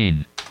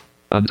 15.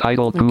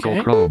 Untitled Google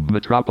Okay. Chrome.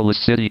 Metropolis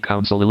City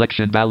Council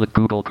election ballot.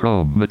 Google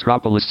Chrome.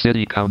 Metropolis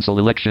City Council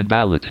election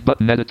ballot.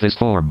 Button edit this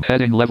form.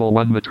 Heading level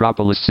 1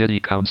 Metropolis City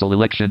Council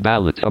election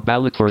ballot. A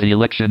ballot for the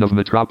election of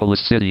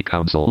Metropolis City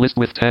Council. List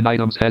with 10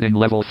 items. Heading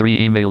level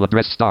 3 email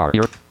address star.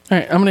 Your All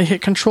right, I'm going to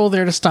hit Control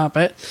there to stop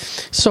it.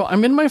 So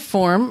I'm in my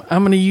form.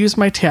 I'm going to use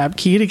my Tab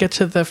key to get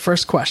to the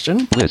first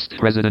question. list.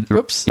 President.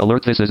 Oops.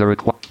 Alert. This is a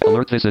required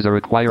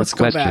Let's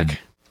go question.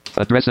 back.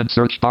 Address and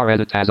search bar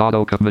edit as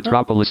auto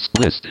Metropolis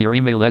list. Your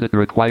email edit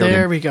required.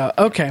 There we go.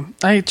 Okay,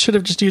 I should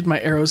have just used my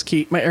arrow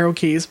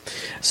keys.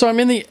 So I'm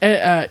in the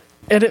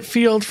edit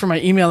field for my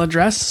email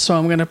address. So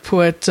I'm going to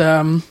put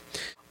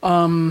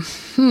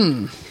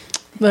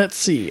let's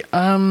see.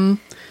 I'm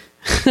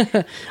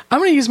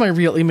going to use my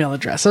real email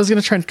address. I was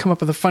going to try and come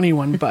up with a funny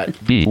one, but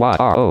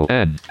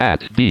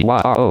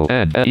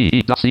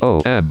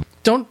BYRON@BYRON.com.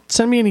 don't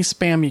send me any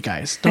spam, you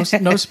guys. No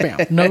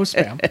spam. No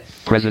spam.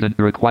 President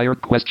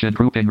required question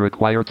grouping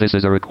required. This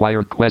is a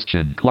required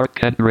question. Clark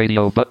Kent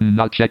radio button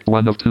not checked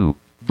 1 of 2.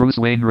 Bruce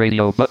Wayne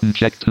radio button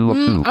checked 2 of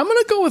 2. I'm going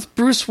to go with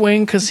Bruce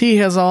Wayne because he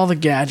has all the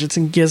gadgets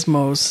and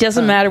gizmos.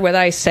 Doesn't matter whether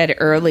I said it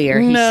earlier.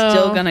 He's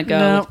still going to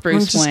go with Bruce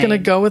Wayne. I'm just going to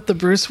go with the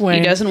Bruce Wayne.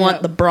 He doesn't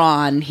want the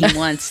brawn. He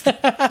wants the...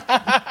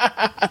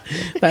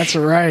 That's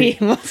right.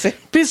 He wants it.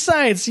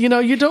 Besides, you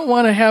don't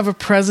want to have a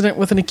president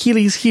with an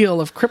Achilles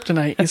heel of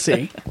kryptonite, you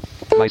see.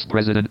 Vice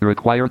President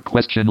required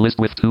question list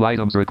with 2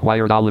 items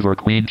required. Oliver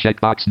Queen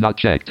checkbox not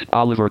checked.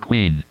 Oliver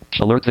Queen.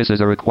 Alert. This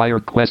is a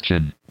required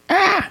question.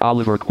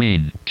 Oliver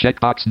Queen.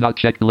 Checkbox not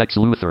checked. Lex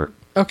Luthor.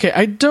 Okay,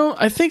 I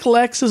think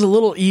Lex is a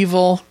little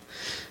evil.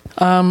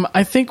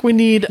 I think we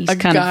need He's a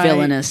kind guy. of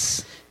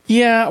villainous.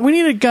 Yeah, we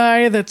need a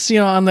guy that's,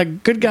 on the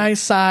good guy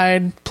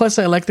side. Plus,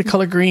 I like the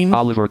color green.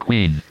 Oliver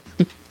Queen.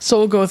 So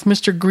we'll go with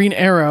Mr. Green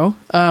Arrow.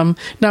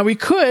 Now, we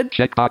could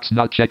Checkbox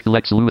not checked.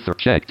 Lex Luthor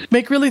checked.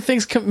 make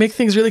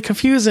things really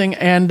confusing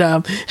and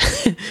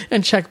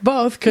and check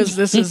both because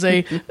this is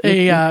a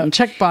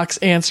checkbox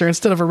answer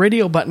instead of a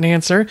radio button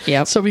answer.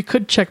 Yep. So we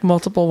could check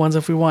multiple ones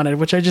if we wanted,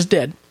 which I just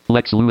did.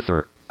 Lex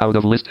Luthor. Out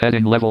of list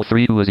heading level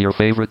 3. Who is your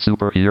favorite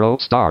superhero?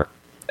 Star.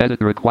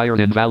 Edit required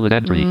invalid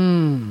entry.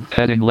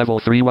 Heading level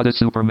 3. What is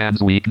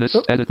Superman's weakness?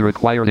 Edit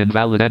required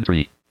invalid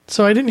entry.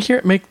 So I didn't hear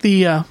it make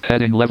the.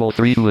 Heading level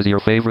 3. Who is your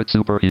favorite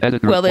superhero?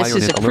 Edit Well, required.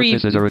 this is a alert. pre...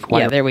 This is a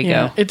required. Yeah, there we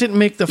Yeah, go. it didn't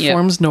make the Yep.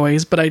 forms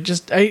noise, but I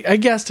guessed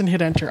and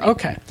hit enter.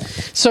 Okay,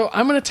 so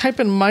I'm going to type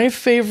in my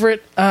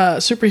favorite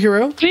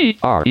superhero.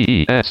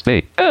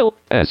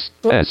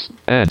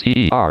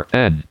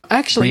 GRESPLSSNTERN.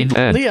 Actually, Green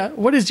Man. Leah,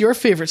 what is your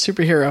favorite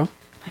superhero?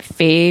 My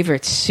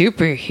favorite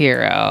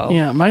superhero.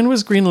 Yeah, mine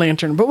was Green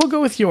Lantern, but we'll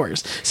go with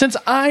yours. Since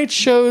I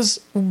chose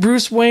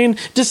Bruce Wayne,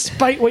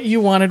 despite what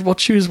you wanted, we'll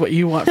choose what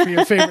you want for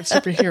your favorite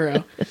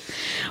superhero.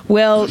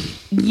 Well,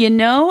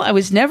 I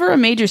was never a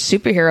major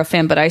superhero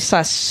fan, but I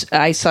saw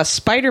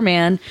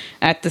Spider-Man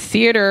at the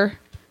theater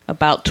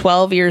about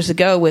 12 years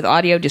ago with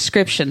audio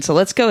description. So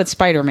let's go with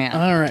Spider-Man.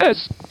 All right.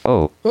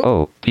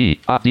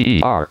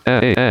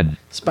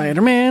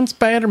 SOOPERMAN.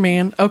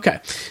 Spider-Man. Okay.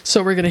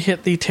 So we're going to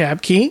hit the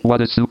tab key.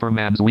 What is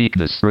Superman's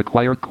weakness?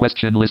 Required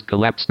question list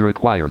collapsed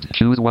required.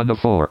 Choose 1 of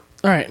 4.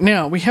 All right.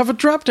 Now we have a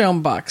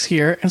drop-down box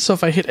here. And so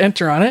if I hit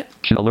enter on it.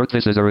 Alert,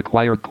 this is a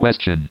required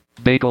question.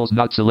 Bagels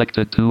not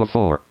selected 2 of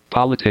 4.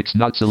 Politics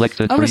not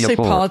selected I'm 3 going to say of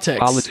 4. politics.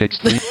 Politics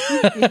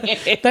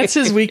 3. That's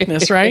his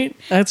weakness, right?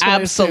 That's what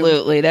I assumed.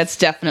 Absolutely. That's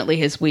definitely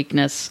his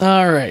weakness.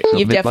 All right.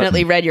 You've Submit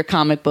definitely button. read your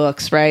comic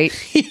books, right?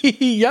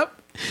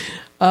 Yep.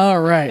 All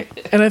right.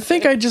 And I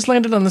think I just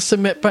landed on the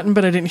submit button,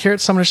 but I didn't hear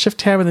it. So I'm going to shift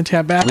tab and then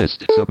tab back.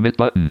 List. Submit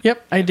button.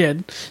 Yep, I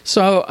did.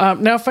 So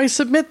now if I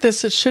submit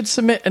this, it should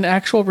submit an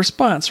actual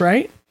response,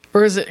 right?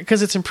 Or is it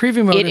because it's in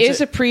preview mode? It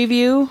is a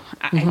preview.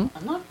 I'm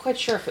not quite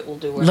sure if it will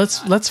do it.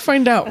 Let's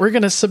find out. We're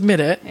going to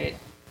submit it.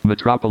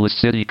 Metropolis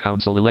City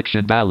Council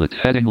election ballot.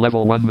 Heading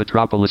level 1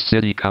 Metropolis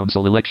City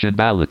Council election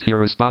ballot. Your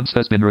response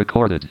has been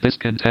recorded. This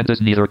content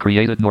is neither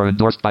created nor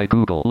endorsed by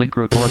Google. Link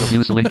report of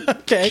use link.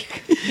 Okay.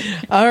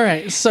 All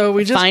right. So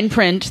we just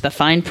The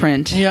fine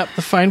print. Yep,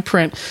 the fine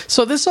print.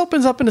 So this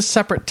opens up in a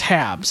separate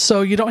tab,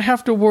 so you don't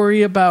have to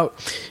worry about,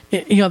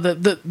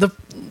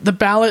 the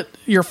ballot.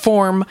 Your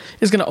form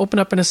is going to open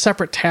up in a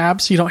separate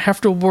tab, so you don't have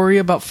to worry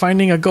about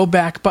finding a go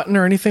back button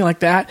or anything like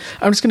that.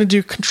 I'm just going to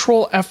do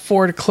Control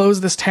F4 to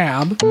close this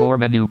tab More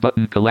menu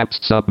button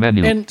collapsed sub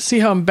menu. and see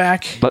how I'm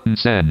back. Button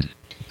send.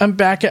 I'm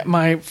back at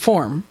my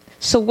form.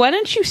 So why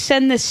don't you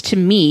send this to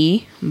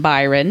me,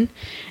 Byron,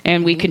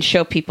 and we can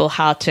show people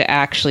how to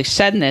actually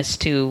send this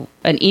to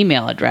an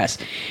email address.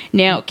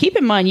 Now, keep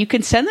in mind, you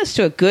can send this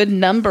to a good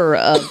number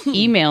of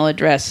email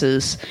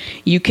addresses.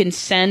 You can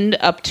send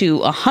up to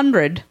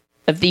 100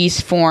 of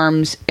these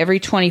forms every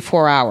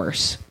 24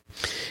 hours.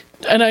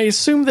 And I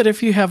assume that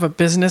if you have a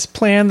business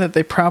plan, that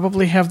they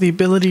probably have the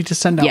ability to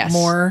send out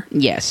more.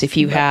 Yes, if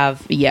you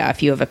have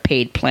a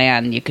paid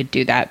plan, you could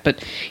do that.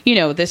 But,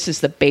 this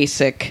is the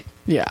basic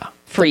Yeah.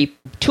 free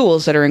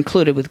tools that are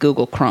included with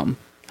Google Chrome.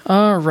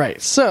 All right.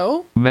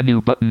 So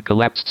Menu button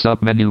collapsed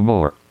sub menu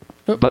more.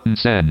 Oh. Button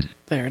send.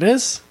 there it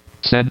is.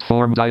 Send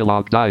form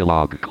dialog.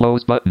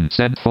 Close button.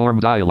 Send form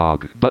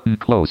dialog. Button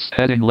close.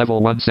 Heading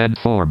level 1 send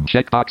form.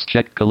 Checkbox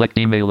check. Collect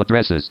email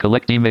addresses.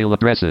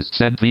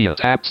 Send via.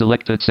 Tap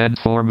selected. Send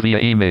form via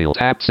email.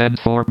 Tap send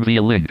form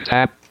via link.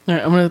 Tap. All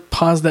right, I'm going to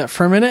pause that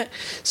for a minute.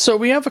 So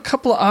we have a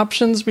couple of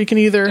options. We can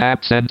either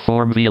Tap send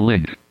form via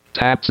link.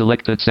 Tap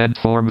selected. Send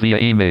form via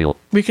email.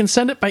 we can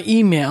send it by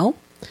email.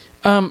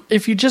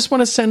 If you just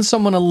want to send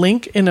someone a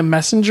link in a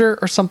messenger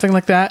or something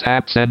like that,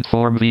 Tap send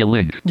form via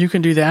link. you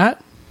can do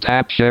that.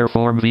 Tap share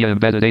form via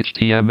embedded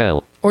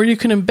HTML. Or you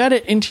can embed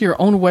it into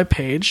your own web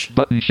page,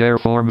 Button share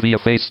form via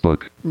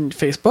Facebook.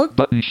 Facebook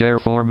Button share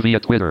form via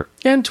Twitter.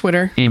 and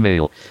Twitter.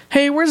 Email.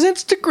 Hey, where's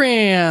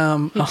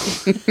Instagram? Oh.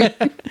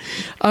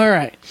 All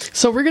right.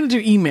 So we're going to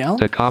do email.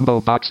 The combo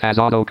box has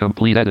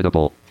autocomplete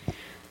editable.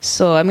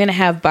 So I'm going to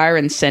have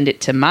Byron send it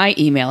to my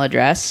email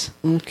address.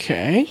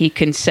 Okay. He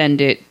can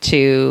send it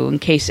to, in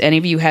case any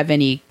of you have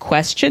any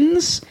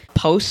questions,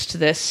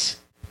 post this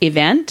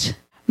event.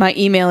 My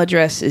email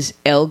address is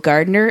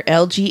lgardner,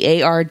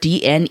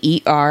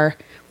 LGARDNER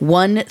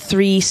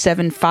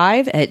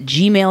 1375 at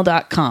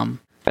gmail.com.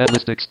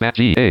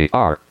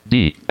 GARDNER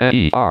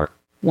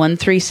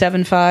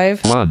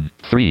 1375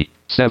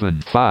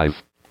 1375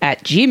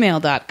 at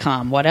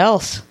gmail.com. What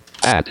else?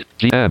 at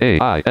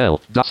gmail.com.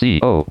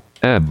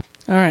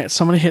 All right.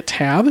 So I'm going to hit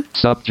tab.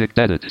 Subject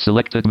edit.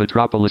 Selected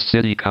Metropolis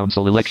City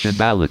Council election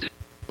ballot.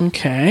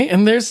 Okay.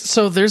 And there's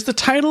the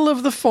title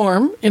of the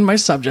form in my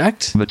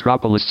subject.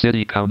 Metropolis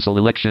City Council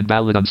election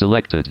ballot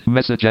unselected.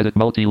 Message edit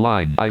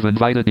multi-line. I've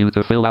invited you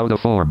to fill out a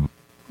form.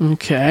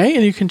 Okay.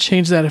 And you can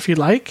change that if you'd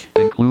like.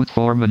 Include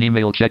form and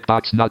email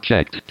checkbox not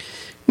checked.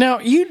 Now,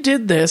 you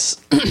did this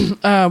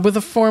with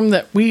a form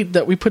that we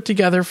put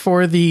together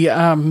for the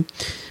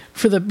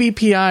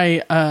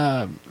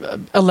BPI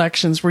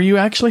elections, where you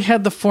actually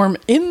had the form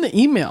in the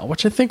email,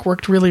 which I think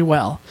worked really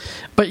well.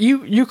 But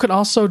you could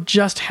also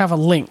just have a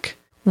link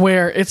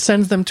where it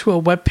sends them to a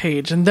web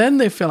page, and then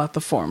they fill out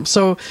the form.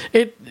 So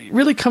it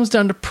really comes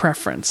down to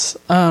preference.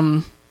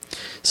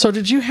 So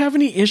did you have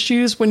any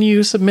issues when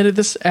you submitted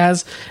this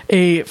as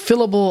a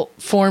fillable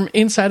form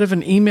inside of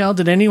an email?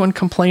 Did anyone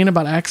complain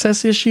about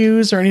access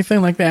issues or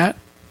anything like that?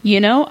 We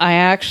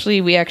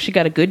actually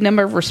got a good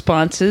number of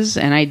responses,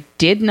 and I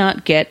did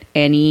not get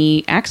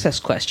any access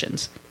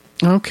questions.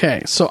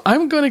 Okay, so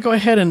I'm going to go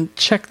ahead and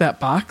check that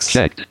box.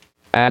 Checked.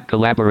 Add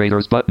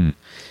collaborators button.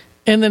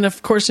 And then,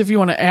 of course, if you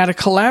want to add a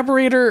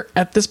collaborator,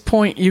 at this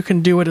point, you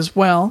can do it as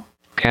well.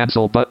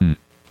 Cancel button.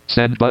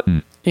 Send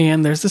button.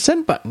 And there's the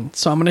send button.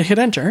 So I'm going to hit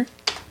enter.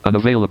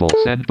 Unavailable.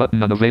 Send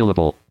button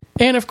unavailable.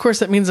 And, of course,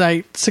 that means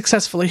I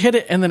successfully hit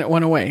it, and then it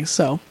went away.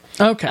 So,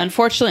 okay.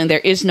 Unfortunately, there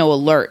is no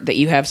alert that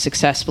you have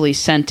successfully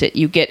sent it.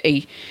 You get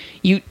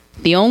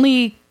the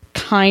only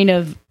kind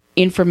of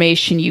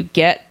information you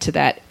get to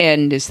that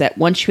end is that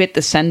once you hit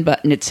the send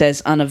button, it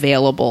says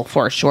unavailable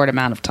for a short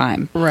amount of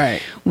time. Right.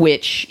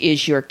 Which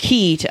is your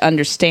key to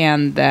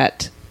understand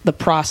that the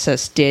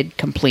process did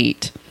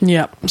complete.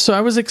 Yep. So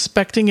I was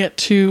expecting it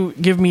to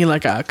give me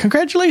like a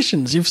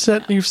congratulations, you've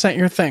sent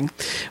your thing.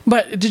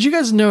 But did you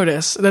guys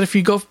notice that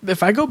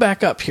if I go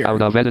back up here,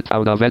 Out of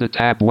edit,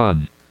 tab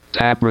 1.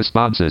 Tab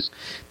responses.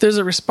 there's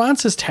a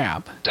responses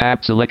tab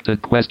Tab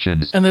selected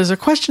questions. and there's a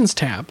questions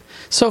tab.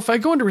 So if I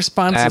go into Tab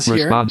responses here,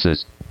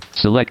 responses.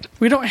 Select.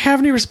 we don't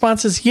have any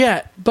responses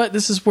yet, but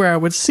this is where I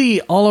would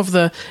see all of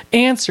the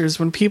answers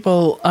when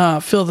people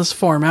fill this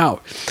form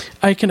out.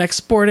 I can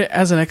export it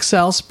as an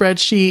Excel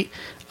spreadsheet.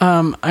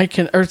 I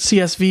can, or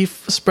CSV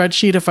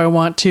spreadsheet if I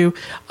want to.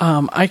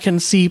 I can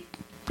see,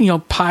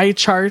 pie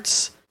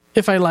charts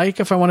if I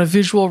want a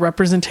visual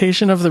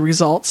representation of the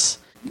results.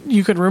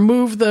 You can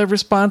remove the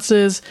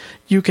responses.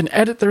 You can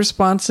edit the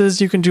responses.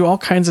 You can do all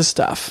kinds of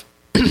stuff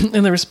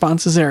in the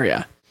responses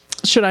area.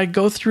 Should I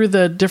go through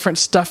the different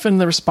stuff in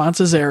the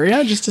responses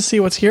area just to see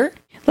what's here?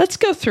 Let's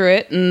go through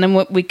it, and then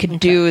what we could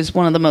do is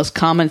one of the most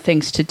common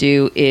things to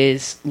do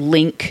is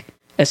link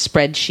a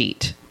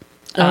spreadsheet.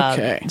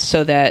 Okay.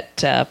 So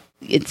that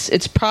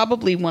it's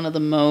probably one of the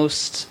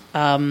most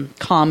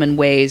common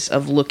ways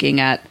of looking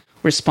at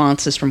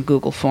responses from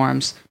Google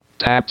Forms.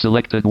 Tab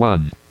selected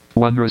 1.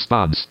 1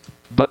 response.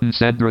 Button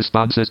send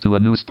responses to a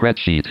new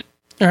spreadsheet.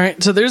 All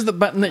right. So there's the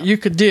button that you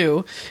could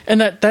do, and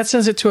that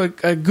sends it to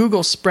a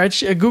Google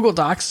spreadsheet, a Google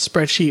Docs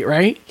spreadsheet,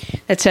 right?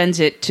 That sends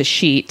it to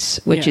Sheets,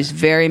 which Yeah. is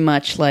very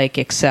much like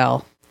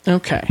Excel.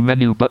 Okay.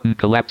 Menu button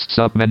collapsed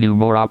submenu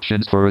more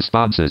options for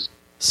responses.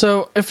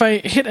 So if I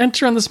hit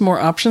enter on this more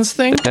options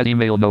thing, Get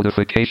email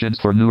notifications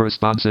for new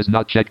responses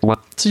not checked 1.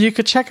 so you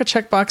could check a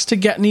checkbox to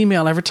get an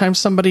email every time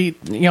somebody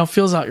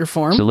fills out your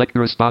form. Select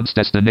response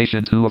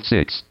destination 2 of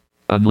 6.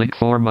 Unlink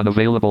form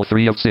unavailable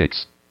 3 of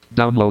 6.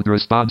 Download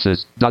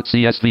responses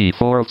 .csv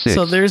 4 of 6.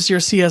 So there's your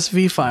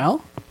CSV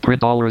file.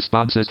 Print all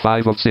responses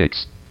 5 of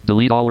 6.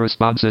 Delete all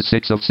responses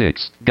 6 of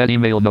 6. Get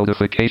email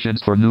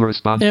notifications for new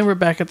responses. And we're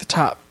back at the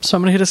top. So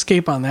I'm going to hit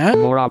escape on that.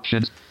 More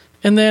options.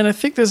 And then I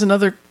think there's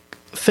another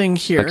thing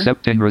here.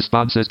 Accepting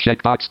responses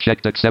checkbox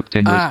checked.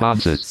 Accepting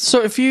responses.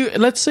 So if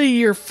let's say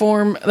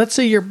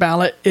your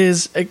ballot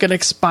is going to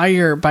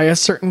expire by a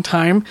certain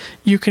time,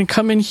 you can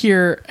come in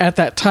here at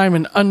that time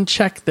and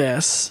uncheck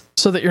this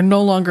so that you're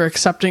no longer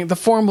accepting. The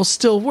form will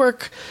still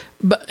work,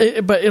 but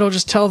it'll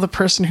just tell the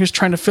person who's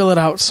trying to fill it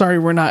out, sorry,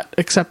 we're not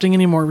accepting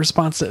any more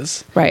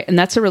responses. Right, and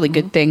that's a really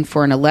good thing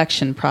for an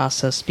election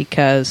process,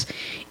 because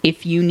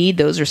if you need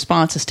those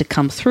responses to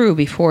come through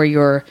before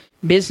your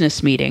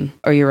business meeting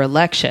or your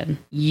election,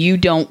 you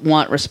don't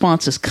want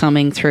responses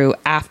coming through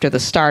after the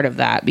start of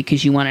that,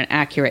 because you want an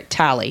accurate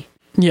tally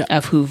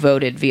of who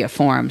voted via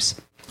forms.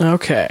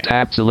 Okay.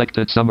 Tab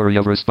selected summary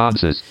of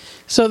responses.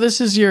 So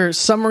this is your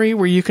summary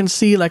where you can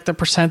see like the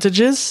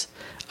percentages.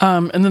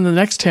 And then the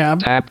next tab.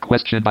 Tab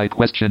question by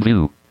question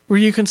view. Where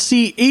you can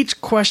see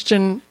each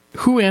question,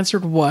 who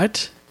answered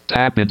what.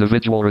 Tab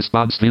individual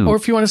response view. Or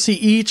if you want to see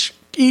each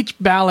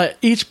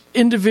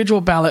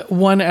individual ballot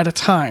one at a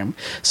time.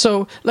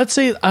 So let's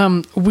say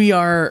we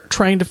are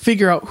trying to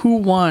figure out who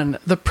won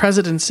the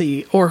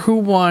presidency or who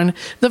won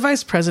the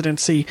vice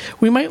presidency.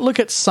 We might look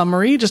at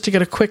summary just to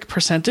get a quick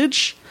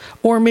percentage,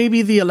 or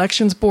maybe the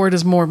elections board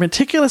is more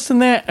meticulous than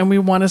that and we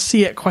want to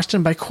see it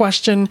question by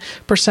question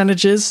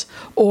percentages,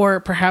 or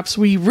perhaps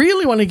we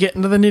really want to get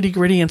into the nitty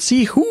gritty and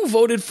see who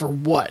voted for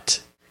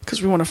what,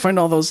 because we want to find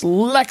all those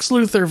Lex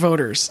Luthor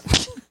voters.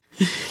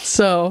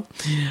 So,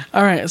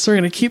 all right, so we're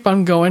going to keep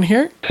on going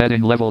here.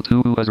 Heading level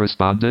 2 who has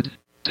responded.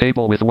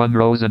 Table with 1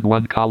 rows and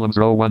 1 columns.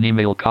 Row 1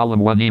 email, column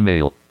 1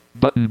 email.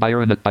 Button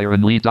Byron at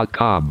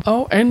byronlee.com.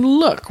 Oh, and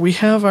look, we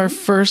have our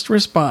first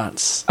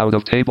response. Out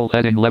of table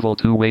heading level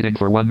 2 waiting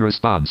for 1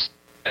 response.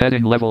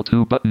 Heading level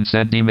 2 button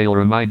send email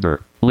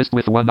reminder. List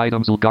with 1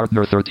 items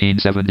Gardner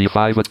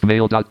 1375 at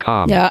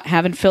mail.com. Yeah,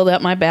 haven't filled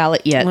out my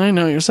ballot yet. I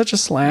know, you're such a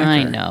slacker.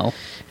 I know.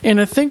 And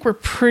I think we're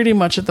pretty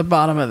much at the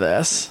bottom of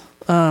this.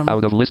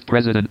 Out of list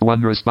president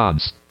 1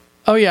 response.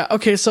 Oh yeah,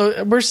 okay,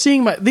 so we're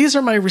seeing these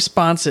are my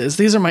responses.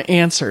 These are my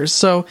answers.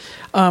 So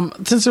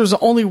since there's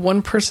only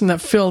one person that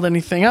filled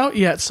anything out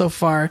yet so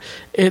far,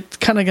 it's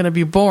kind of going to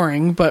be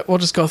boring, but we'll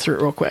just go through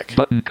it real quick.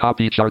 Button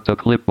copy chart to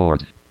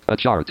clipboard. A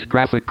chart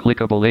graphic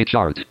clickable a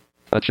chart.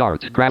 A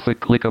chart graphic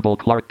clickable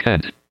Clark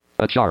Kent.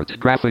 A chart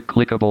graphic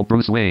clickable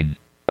Bruce Wayne.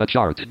 A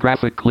chart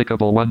graphic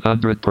clickable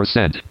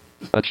 100%.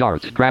 A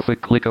chart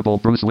graphic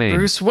clickable Bruce Wayne.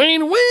 Bruce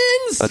Wayne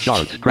wins! A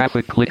chart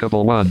graphic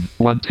clickable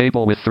 1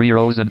 table with 3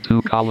 rows and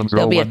 2 columns.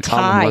 There'll row be a 1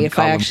 column tie 1 if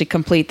column. I actually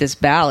complete this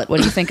ballot. What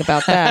do you think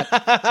about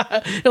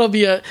that? It'll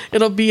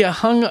be a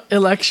hung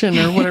election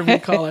or whatever you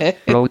call it.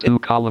 Row 2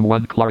 column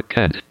 1 Clark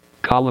Kent.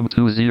 Column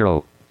 2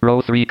 0.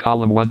 Row 3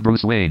 column 1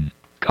 Bruce Wayne.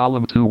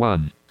 Column 2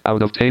 1.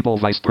 Out of table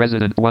vice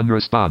president 1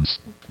 response.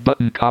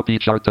 Button copy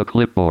chart to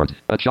clipboard.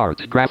 A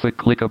chart graphic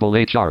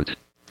clickable a chart.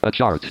 A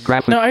chart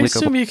graphic Now, I clickable.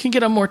 assume you can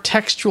get a more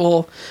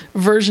textual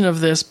version of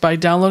this by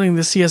downloading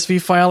the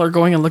CSV file or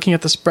going and looking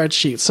at the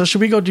spreadsheet. So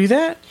should we go do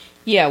that?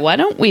 Yeah, why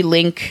don't we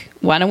link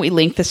the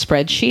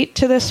spreadsheet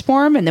to this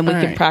form, and then we All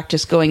can right.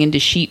 practice going into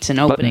Sheets and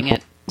opening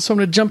it. So I'm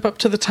going to jump up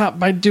to the top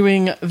by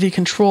doing the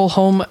Control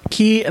Home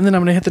key, and then I'm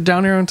going to hit the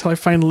down arrow until I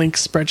find link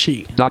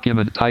spreadsheet.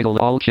 Document title,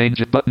 all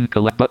changes, button,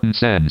 collect, button,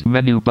 send,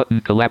 menu,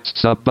 button, collapsed,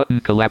 sub, button,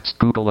 collapsed,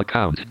 Google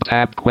account,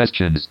 tab,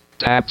 questions,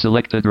 tab,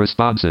 selected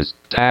responses,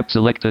 tab,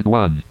 selected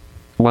one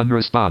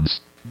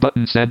response,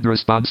 button, send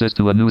responses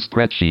to a new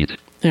spreadsheet.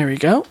 There we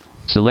go.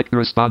 Select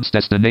response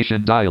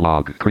destination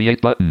dialog,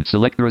 create button,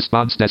 select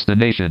response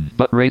destination,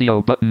 but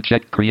radio button,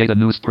 check, create a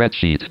new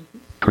spreadsheet.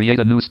 Create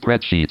a new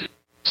spreadsheet.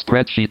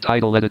 Spreadsheet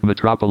title, edit,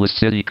 Metropolis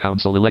City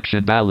Council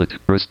election ballot,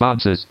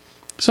 responses.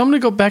 So I'm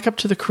going to go back up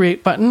to the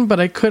create button, but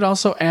I could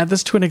also add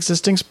this to an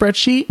existing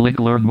spreadsheet. Link,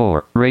 learn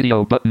more,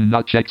 radio button,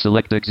 not check,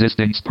 select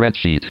existing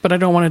spreadsheet. But I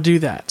don't want to do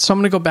that. So I'm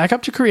going to go back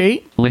up to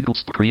create. Link,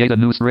 create a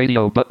new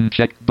radio button,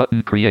 check,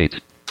 button, create.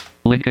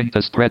 Linking to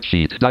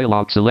spreadsheet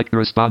dialog, select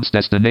response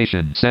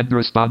destination, send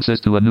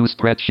responses to a new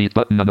spreadsheet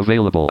button,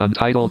 unavailable,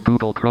 untitled,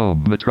 Google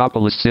Chrome,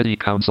 Metropolis City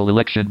Council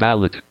election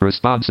ballot,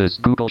 responses,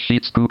 Google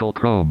Sheets, Google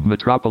Chrome,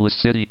 Metropolis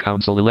City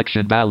Council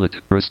election ballot,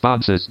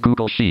 responses,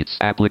 Google Sheets,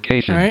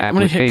 application, All right, I'm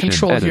going to hit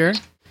control edit. here.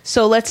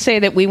 So let's say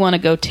that we want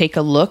to go take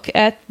a look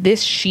at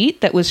this sheet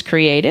that was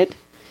created.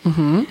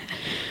 Mm-hmm.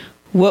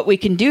 What we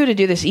can do to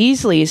do this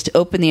easily is to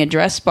open the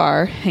address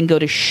bar and go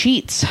to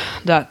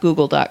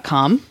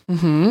sheets.google.com.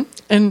 Mm-hmm.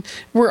 And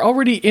we're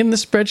already in the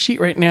spreadsheet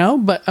right now,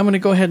 but I'm going to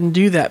go ahead and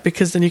do that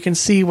because then you can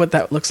see what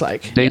that looks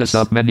like. Data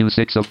sub menu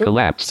 6 of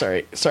collapse.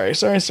 Sorry.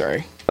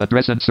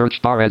 Address and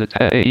search bar, edit,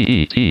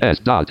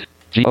 AETS dot.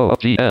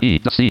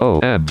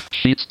 GOGLECOM,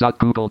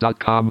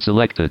 sheets.google.com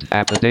selected,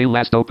 at the day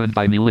last opened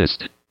by me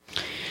list.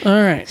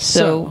 All right.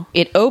 So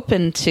it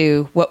opened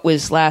to what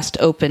was last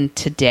opened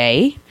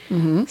today.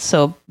 Mm-hmm.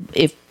 So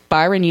if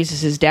Byron uses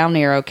his down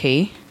arrow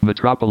key,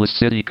 Metropolis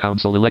City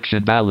Council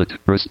election ballot,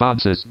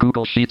 responses,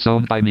 Google Sheets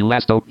owned by me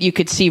last open. you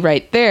could see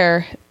right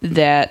there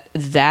that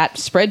that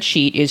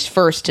spreadsheet is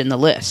first in the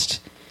list.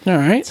 All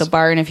right. So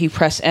Byron, if you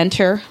press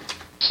enter,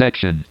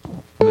 Section.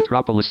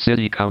 Metropolis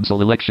City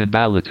Council election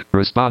ballot,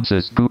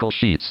 responses, Google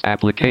Sheets,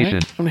 application. All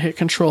right, I'm going to hit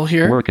control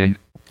here. Working.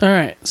 All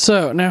right.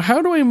 So now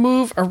how do I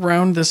move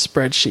around this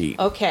spreadsheet?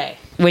 okay.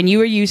 When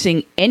you are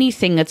using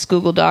anything that's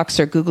Google Docs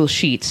or Google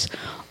Sheets,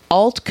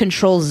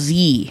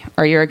 Alt-Control-Z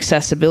are your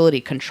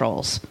accessibility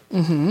controls.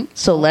 Mm-hmm.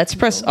 So let's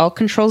press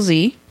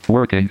Alt-Control-Z.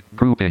 Working.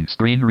 Grouping.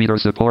 Screen reader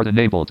support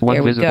enabled. One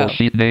There we visible go.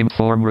 sheet name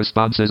form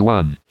responses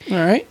 1. All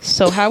right.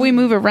 So how we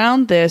move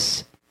around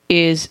this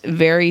is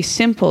very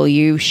simple.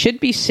 You should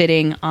be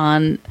sitting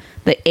on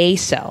the A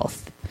cell.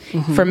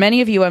 Mm-hmm. For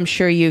many of you, I'm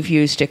sure you've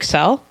used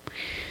Excel.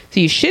 So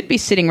you should be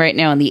sitting right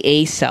now in the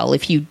A cell.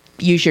 If you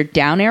use your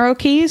down arrow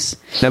keys,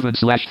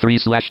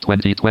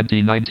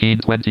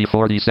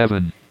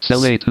 7/3/2020/19/2047.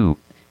 Cell A2.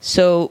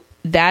 so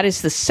that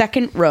is the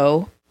second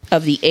row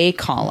of the A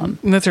column.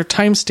 And that's our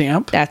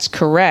timestamp. That's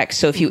correct.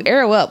 So if you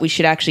arrow up, we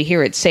should actually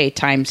hear it say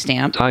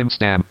timestamp.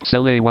 Timestamp.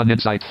 Cell A1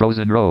 inside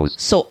frozen rows.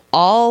 So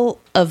all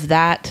of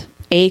that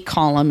A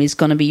column is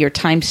going to be your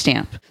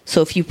timestamp.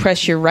 So if you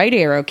press your right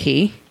arrow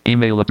key,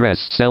 Email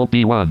address. Cell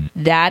B1.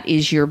 that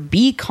is your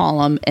B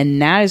column,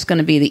 and that is going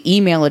to be the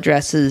email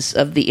addresses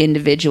of the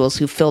individuals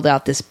who filled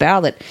out this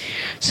ballot.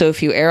 So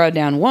if you arrow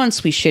down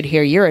once, we should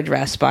hear your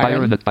address, Byron.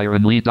 Byron at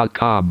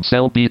byronlee.com.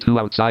 Cell B2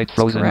 outside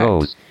frozen Correct.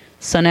 rows.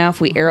 So now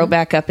if we arrow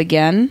back up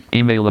again,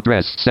 Email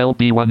address. Cell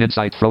B1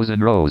 inside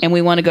frozen rows. and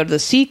we want to go to the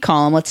C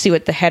column, let's see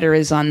what the header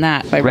is on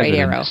that by right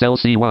President. arrow. Cell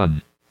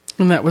C1.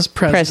 And that was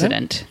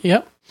president.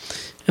 Yep.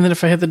 And then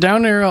if I hit the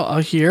down arrow, I'll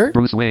hear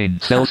Bruce Wayne.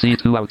 Cell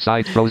C2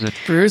 outside frozen.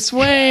 Bruce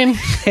Wayne.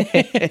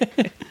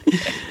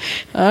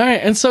 All right.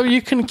 And so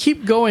you can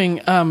keep going,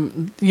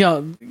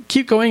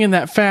 keep going in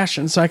that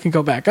fashion. So I can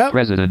go back up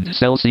President.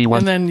 Cell C1.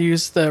 and then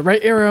use the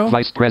right arrow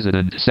Vice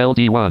President. Cell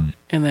D1.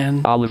 and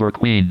then Oliver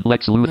Queen.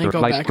 Lex Then Luthor.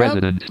 go Vice back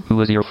President. Who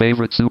is your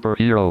favorite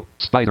superhero?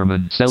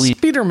 Spider-Man. Cell E.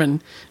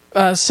 Spiderman.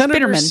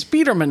 Senator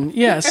Spiderman.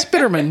 Yeah,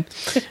 Spiderman.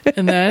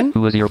 And then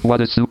Who is your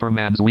what is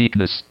Superman's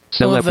weakness?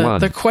 Cell F1.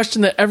 the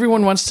question that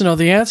everyone wants to know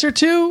the answer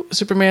to,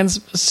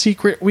 Superman's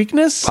secret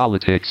weakness,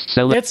 Politics.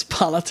 Cell it's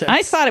politics.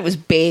 I thought it was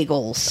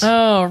bagels.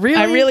 Oh, really?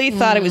 I really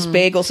thought it was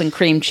bagels and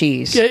cream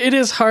cheese. Yeah, it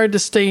is hard to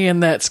stay in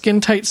that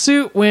skin-tight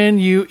suit when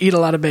you eat a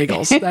lot of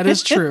bagels. That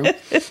is true.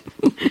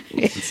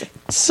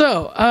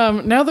 So,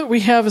 now that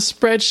we have a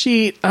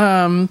spreadsheet,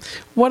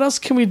 what else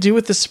can we do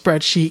with the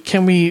spreadsheet?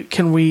 Can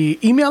we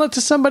email it to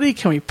somebody?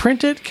 Can we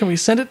print it? Can we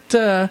send it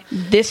to...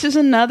 This is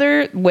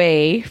another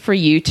way for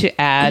you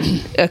to add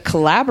a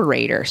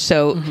collaborator.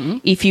 So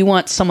if you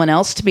want someone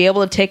else to be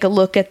able to take a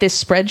look at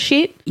this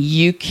spreadsheet,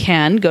 you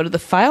can go to the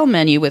File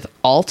menu with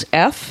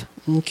Alt-F.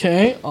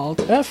 Okay,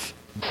 Alt-F.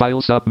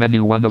 File sub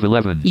menu 1 of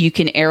 11. You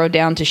can arrow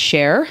down to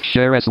Share.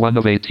 Share as 1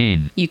 of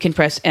 18. You can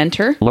press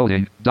Enter.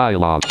 Loading.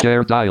 Dialog.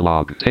 Share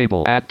dialog.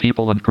 Table. Add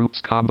people and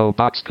groups combo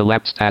box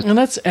collapse task. And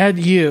let's add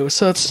you.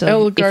 So it's So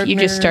L. if Gardner. you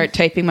just start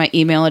typing my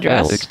email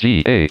address.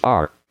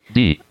 LXGARD.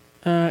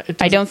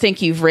 I don't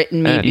think you've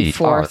written me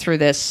before N-E-R. through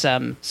this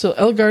So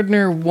L.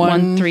 Gardner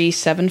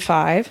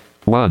 1375.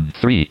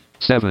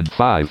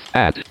 1375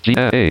 at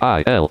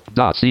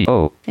GAIL.com.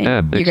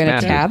 You're going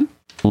to tab.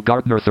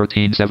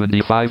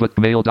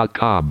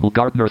 Gardner1375@gmail.com.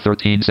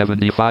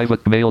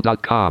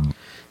 Gardner1375@gmail.com.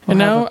 And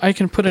now I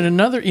can put in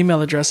another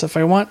email address if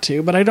I want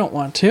to, but I don't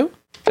want to.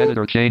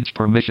 Editor change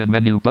permission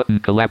menu button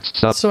collapsed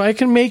sub. So I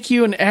can make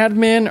you an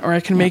admin, or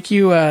I can make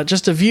you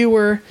just a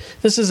viewer.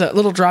 This is a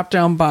little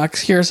drop-down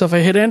box here, so if I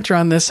hit enter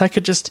on this, I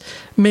could just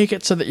make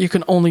it so that you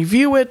can only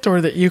view it,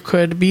 or that you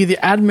could be the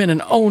admin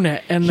and own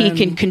it. And He then,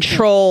 can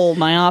control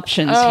my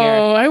options Oh, here.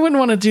 I wouldn't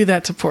want to do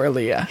that to poor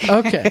Leah.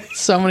 Okay,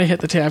 so I'm going to hit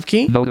the tab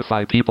key.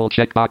 Notify people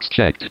checkbox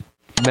checked.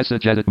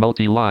 Message edit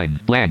multi-line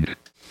blank.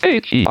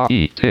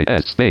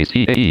 HERETS space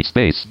EAE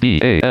space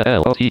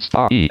BALLOT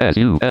star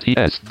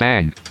ESUSES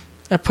bang.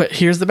 I put,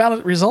 here's the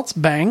ballot results,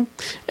 bang.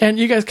 And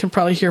you guys can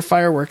probably hear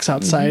fireworks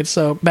outside,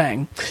 so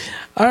bang.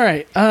 All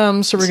right,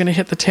 so we're going to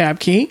hit the tab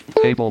key.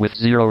 Table with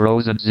 0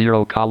 rows and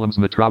 0 columns.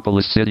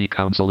 Metropolis City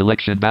Council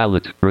election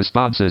ballot.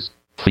 Responses.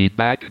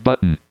 Feedback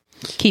button.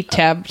 Keep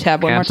tab one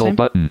more Cancel time.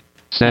 button.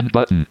 Send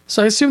button.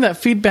 So I assume that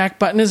feedback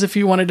button is if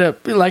you wanted to,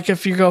 like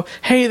if you go,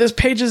 hey, this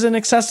page is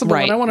inaccessible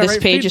Right. and I want to This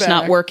write page is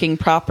not feedback. working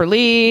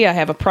properly. I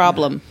have a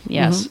problem.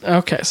 Yes.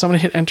 Okay, so I'm going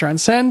to hit enter on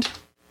send.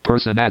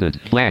 Person added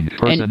blank.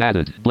 Person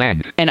added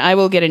blank. And I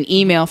will get an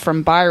email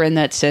from Byron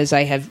that says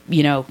I have,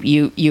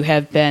 you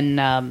have been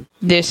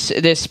this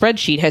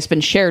spreadsheet has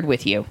been shared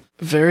with you.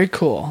 Very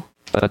cool.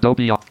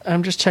 Adobe.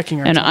 I'm just checking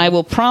our And time. I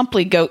will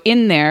promptly go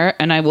in there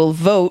and I will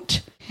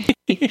vote.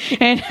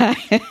 and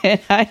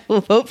I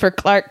will vote for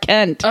Clark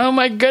Kent. Oh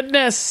my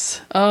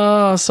goodness.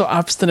 Oh, so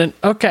obstinate.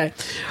 Okay.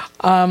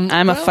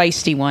 I'm a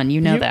feisty one.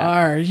 You know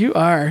that. You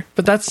are.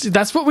 But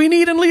that's what we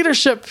need in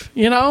leadership,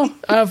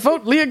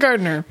 vote Leah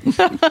Gardner.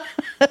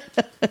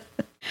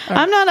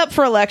 I'm not up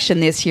for election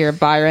this year,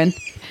 Byron.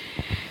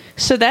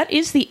 So that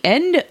is the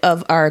end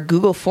of our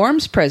Google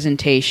Forms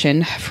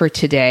presentation for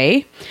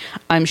today.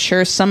 I'm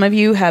sure some of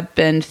you have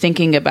been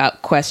thinking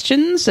about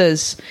questions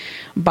as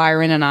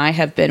Byron and I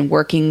have been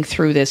working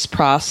through this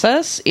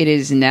process. It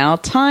is now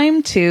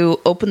time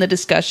to open the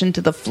discussion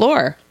to the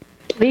floor.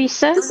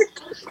 Lisa?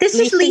 This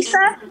is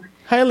Lisa.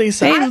 Hi,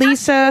 Lisa. Hey,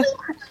 Lisa.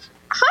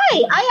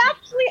 Hi.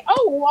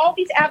 All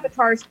these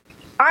avatars.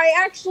 I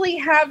actually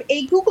have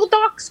a Google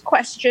Docs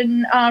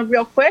question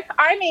real quick.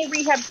 I'm a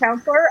rehab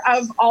counselor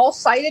of all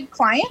sighted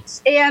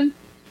clients, and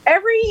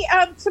every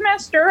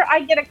semester I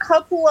get a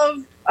couple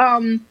of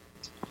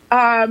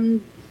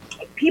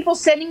people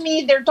sending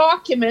me their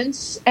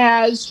documents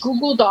as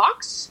Google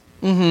Docs,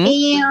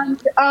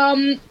 and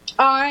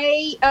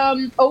I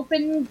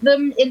open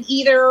them in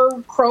either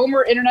Chrome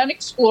or Internet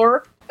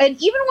Explorer. And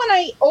even when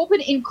I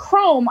open in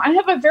Chrome, I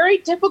have a very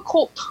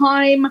difficult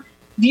time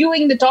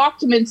viewing the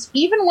documents,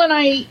 even when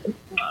I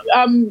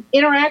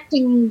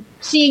interacting,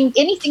 seeing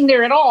anything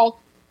there at all.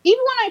 Even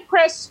when I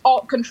press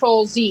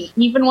Alt-Control-Z,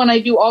 even when I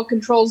do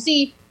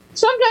Alt-Control-Z,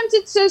 sometimes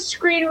it says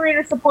screen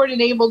reader support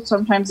enabled,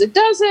 sometimes it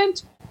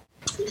doesn't.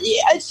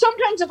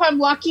 Sometimes if I'm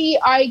lucky,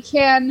 I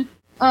can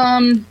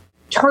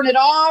turn it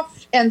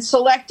off and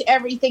select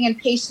everything and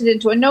paste it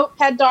into a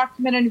notepad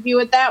document and view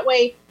it that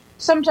way.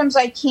 Sometimes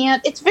I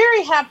can't. It's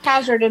very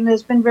haphazard and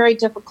has been very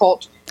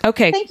difficult.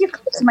 Okay. Thank you for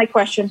answering my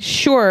question.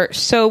 Sure.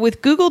 So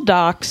with Google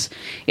Docs,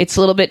 it's a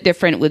little bit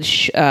different with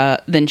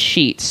than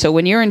Sheets. So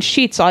when you're in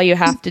Sheets, all you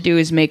have to do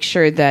is make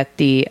sure that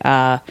the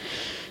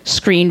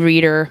screen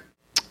reader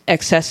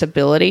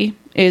accessibility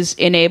is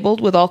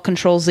enabled with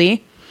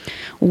Alt-Control-Z.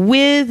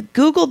 With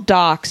Google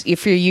Docs,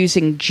 if you're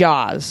using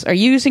JAWS, are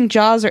you using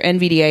JAWS or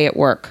NVDA at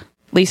work?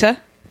 Lisa?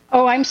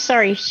 Oh, I'm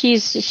sorry.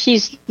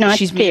 She's not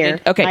She's there.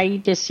 muted. Okay. I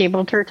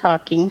disabled her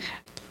talking.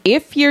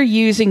 If you're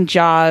using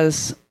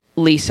JAWS,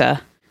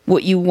 Lisa,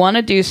 what you want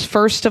to do is,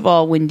 first of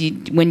all, when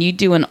you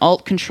do an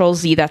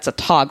Alt-Control-Z, that's a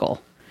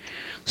toggle.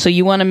 So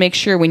you want to make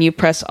sure when you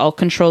press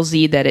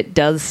Alt-Control-Z that it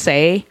does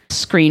say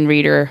screen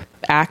reader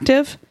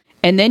active.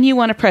 And then you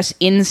want to press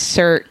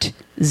Insert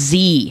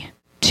Z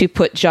to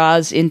put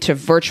JAWS into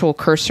virtual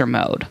cursor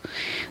mode.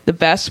 The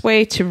best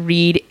way to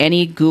read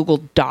any Google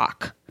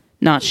Doc,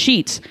 not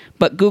Sheets,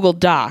 but Google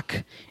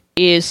Doc,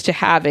 is to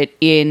have it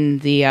in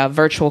the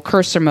virtual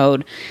cursor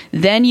mode.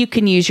 Then you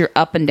can use your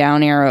up and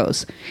down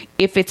arrows.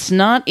 If it's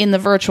not in the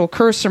virtual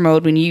cursor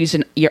mode, when you use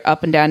your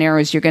up and down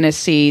arrows, you're going to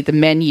see the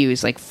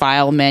menus like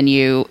File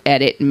menu,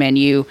 Edit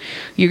menu.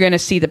 You're going to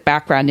see the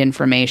background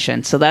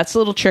information. So that's a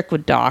little trick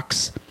with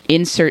Docs.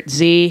 Insert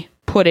Z,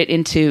 put it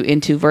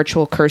into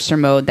virtual cursor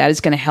mode. That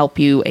is going to help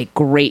you a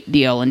great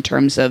deal in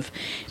terms of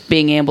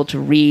being able to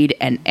read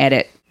and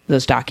edit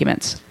those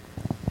documents.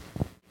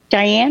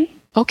 Diane?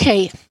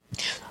 Okay.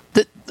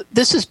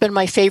 This has been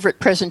my favorite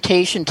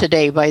presentation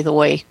today, by the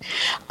way.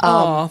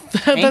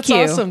 That's you.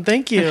 awesome.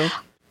 Thank you.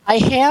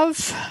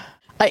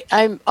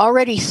 I'm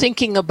already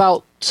thinking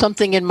about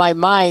something in my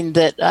mind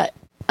that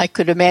I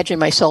could imagine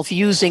myself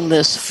using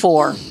this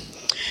for.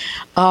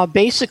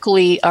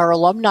 Basically, our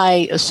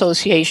alumni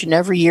association,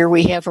 every year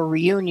we have a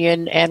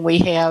reunion and we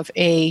have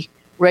a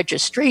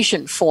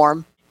registration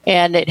form,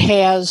 and it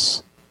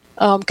has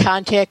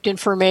contact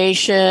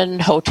information,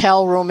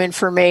 hotel room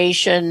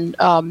information,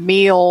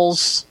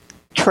 meals,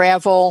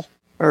 travel,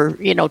 or,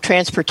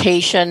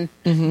 transportation,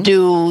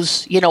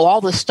 dues,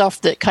 all the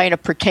stuff that kind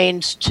of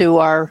pertains to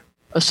our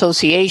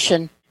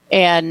association.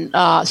 And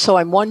so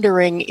I'm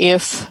wondering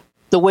if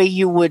the way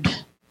you would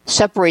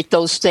separate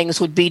those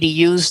things would be to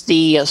use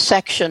the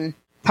section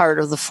part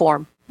of the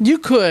form. You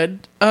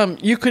could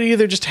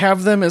either just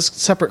have them as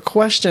separate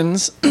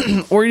questions,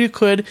 or you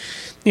could,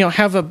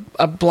 have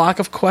a block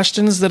of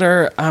questions that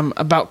are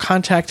about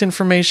contact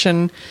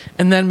information,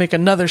 and then make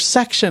another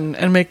section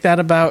and make that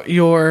about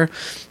your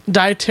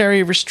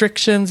dietary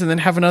restrictions, and then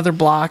have another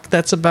block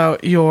that's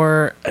about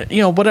your,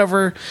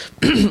 whatever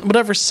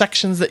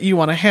sections that you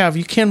want to have.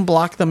 You can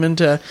block them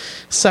into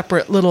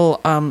separate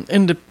little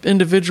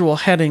individual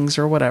headings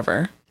or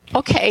whatever.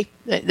 Okay.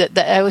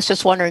 I was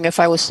just wondering if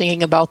I was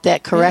thinking about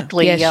that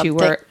correctly. Yes, you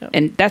were.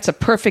 And that's a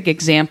perfect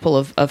example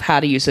of how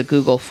to use a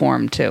Google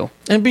form, too.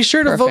 And be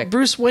sure to vote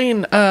Bruce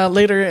Wayne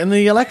later in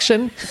the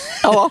election.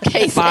 Oh,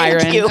 okay.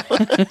 Thank you.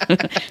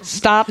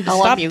 Stop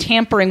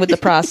tampering with the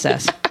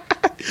process.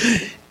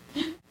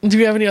 Do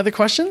you have any other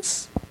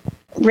questions?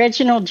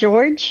 Reginald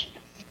George?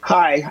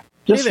 Hi.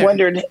 Just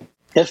wondered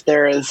if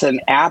there is an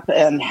app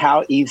and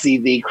how easy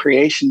the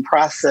creation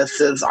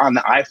process is on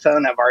the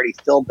iPhone. I've already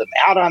filled them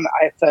out on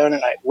the iPhone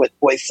and with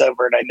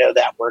VoiceOver, and I know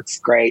that works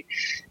great.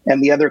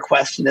 And the other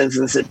question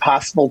is it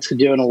possible to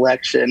do an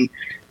election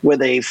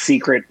with a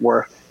secret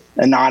or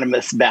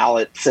anonymous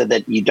ballot so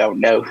that you don't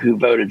know who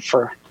voted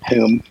for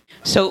whom?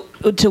 So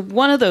to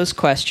one of those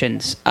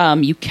questions,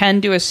 you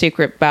can do a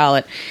secret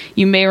ballot.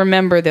 You may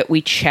remember that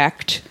we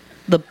checked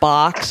the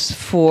box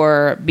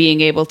for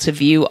being able to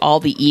view all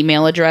the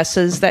email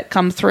addresses that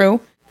come through.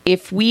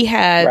 If we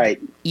had,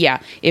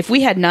 if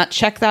we had not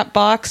checked that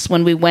box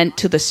when we went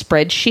to the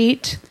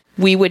spreadsheet,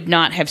 we would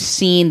not have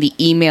seen the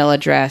email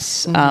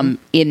address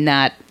in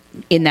that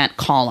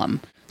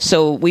column.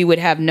 So we would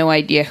have no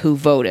idea who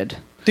voted.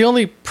 The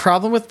only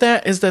problem with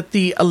that is that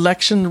the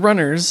election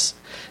runners,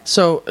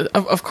 so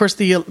of course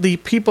the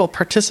people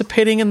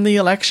participating in the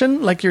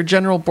election, like your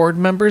general board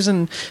members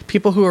and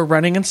people who are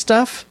running and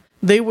stuff,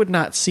 they would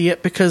not see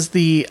it because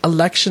the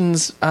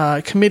elections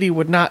committee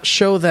would not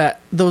show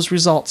those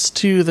results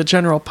to the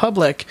general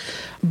public.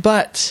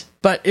 But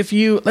if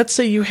let's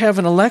say you have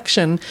an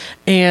election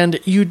and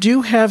you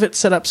do have it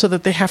set up so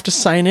that they have to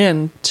sign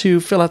in to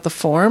fill out the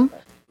form,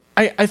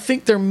 I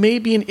think there may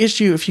be an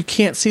issue if you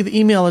can't see the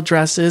email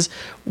addresses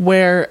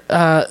where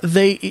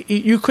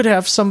you could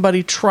have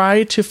somebody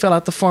try to fill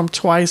out the form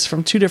twice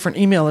from two different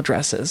email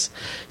addresses.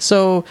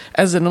 So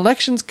as an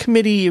elections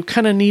committee, you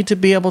kind of need to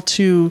be able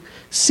to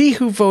see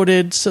who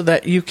voted so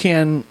that you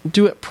can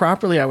do it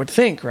properly, I would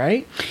think,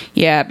 right?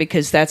 Yeah,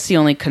 because that's the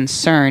only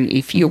concern.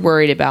 If you're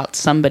worried about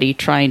somebody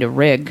trying to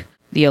rig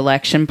the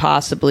election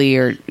possibly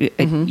or,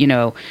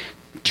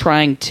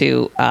 trying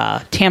to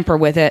tamper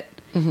with it,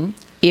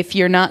 if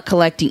you're not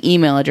collecting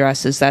email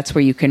addresses, that's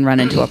where you can run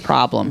into a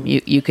problem.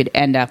 You could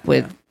end up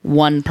with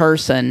one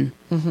person,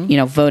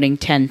 voting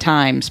 10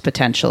 times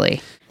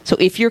potentially. So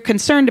if you're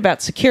concerned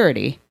about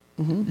security,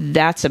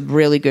 that's a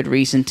really good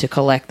reason to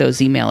collect those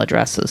email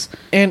addresses.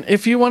 And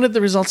if you wanted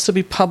the results to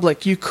be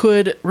public, you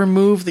could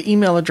remove the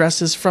email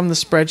addresses from the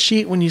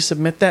spreadsheet when you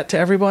submit that to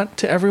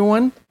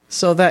everyone.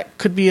 So that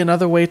could be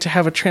another way to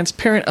have a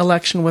transparent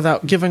election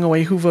without giving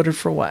away who voted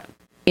for what.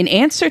 In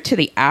answer to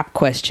the app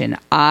question,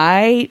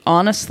 I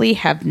honestly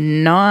have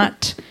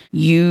not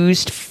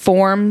used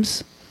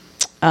Forms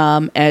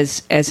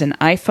as an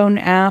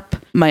iPhone app.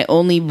 My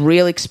only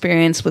real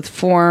experience with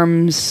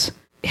Forms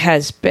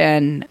has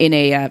been in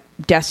a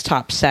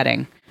desktop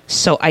setting.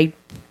 So I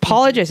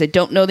apologize, I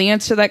don't know the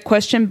answer to that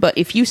question, but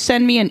if you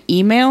send me an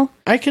email...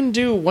 I can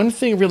do one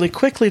thing really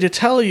quickly to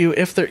tell you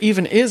if there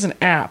even is an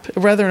app.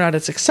 Whether or not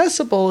it's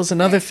accessible is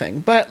another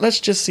thing. But let's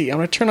just see. I'm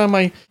going to turn on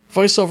my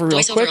VoiceOver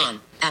real quick. On.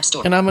 App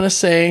Store. And I'm going to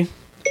say,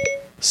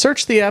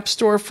 search the App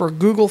Store for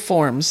Google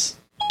Forms.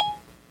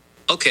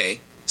 Okay,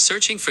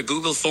 searching for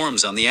Google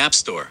Forms on the App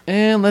Store.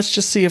 And let's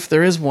just see if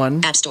there is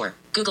one. App Store,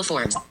 Google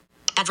Forms.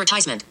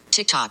 Advertisement,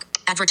 TikTok,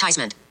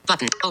 advertisement,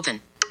 button,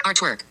 open,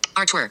 artwork,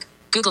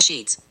 Google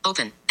Sheets,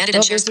 open, edit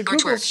and share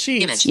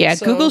artwork, image. Yeah,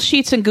 so Google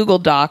Sheets and Google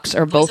Docs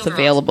are both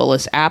available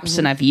as apps,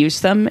 and I've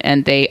used them,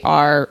 and they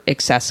are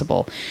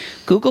accessible.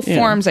 Google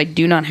Forms, I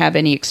do not have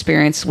any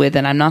experience with,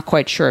 and I'm not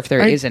quite sure if there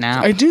is an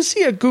app. I do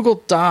see a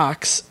Google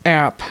Docs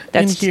app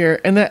in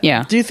here, and that.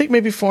 Yeah. Do you think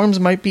maybe Forms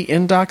might be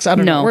in Docs? I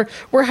don't know.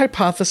 We're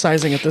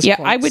hypothesizing at this point.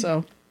 I would.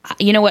 So.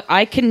 You know what?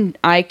 I can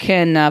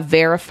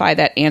verify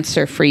that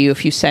answer for you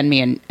if you send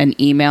me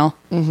an email,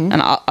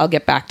 and I'll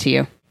get back to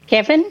you.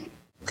 Kevin?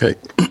 Okay.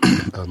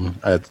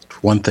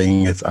 One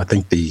thing is, I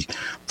think the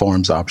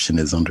Forms option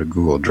is under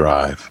Google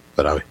Drive,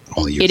 but I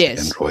only use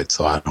Android,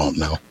 so I don't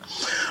know.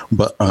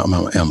 But on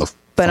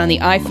the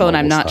iPhone,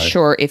 I'm not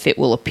sure if it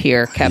will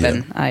appear,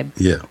 Kevin.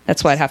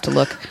 That's why I'd have to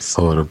look.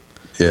 So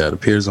it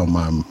appears on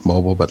my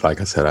mobile, but like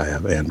I said, I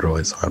have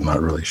Android, so I'm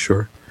not really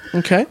sure.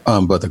 Okay.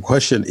 But the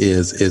question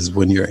is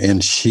when you're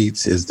in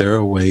Sheets, is there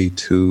a way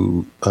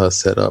to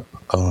set up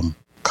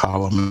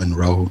column and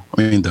row,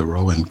 the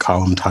row and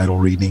column title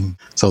reading,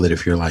 so that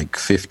if you're like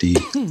 50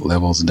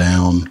 levels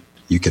down,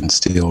 you can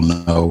still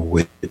know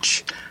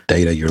which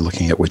data you're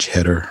looking at, which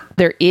header?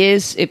 There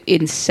is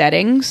in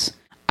settings.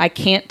 I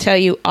can't tell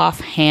you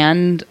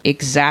offhand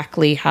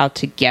exactly how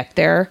to get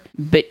there,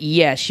 but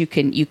yes, you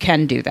can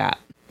do that.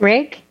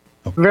 Rick?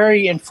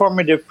 Very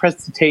informative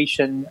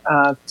presentation.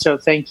 So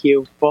thank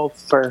you both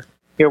for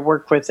your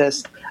work with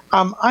this.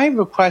 I have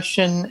a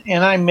question,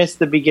 and I missed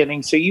the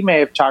beginning, so you may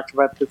have talked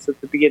about this at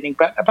the beginning,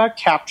 but about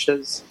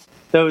CAPTCHAs,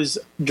 those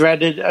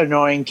dreaded,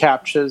 annoying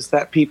CAPTCHAs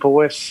that people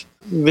with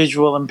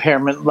visual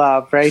impairment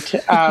love, right?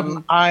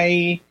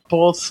 I,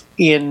 both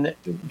in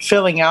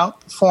filling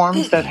out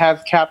forms that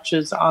have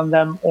CAPTCHAs on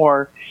them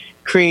or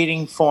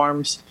creating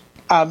forms,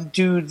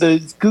 do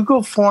the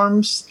Google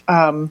Forms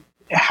have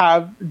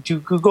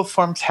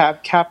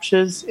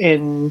CAPTCHAs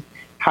in?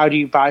 How do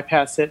you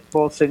bypass it,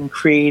 both in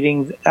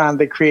creating on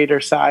the creator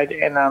side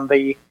and on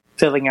the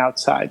filling out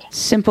side?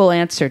 Simple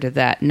answer to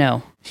that,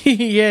 no.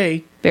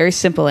 Yay. Very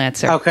simple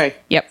answer. Okay.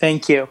 Yep.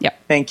 Thank you. Yep.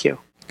 Thank you.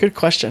 Good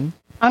question.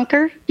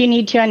 Ankur, you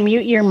need to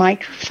unmute your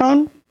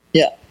microphone.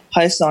 Yeah.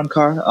 Hi,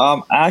 Sankar.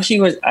 I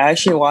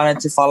actually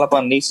wanted to follow up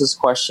on Lisa's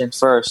question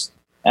first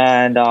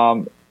and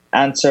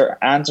answer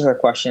her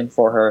question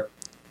for her.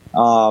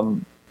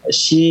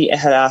 She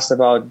had asked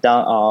about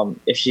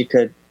if she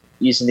could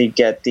easily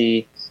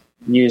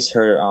use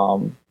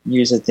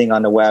the thing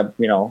on the web,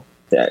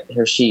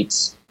 her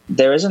sheets.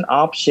 There is an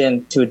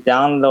option to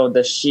download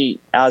the sheet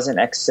as an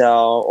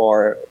Excel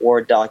or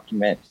Word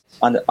document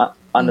under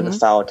the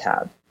File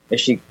tab. If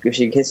she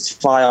hits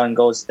File and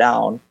goes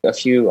down a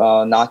few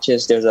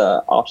notches, there's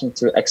an option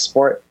to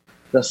export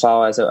the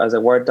file as a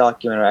Word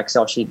document or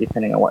Excel sheet,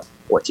 depending on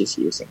what she's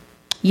using.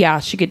 Yeah,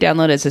 she could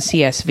download it as a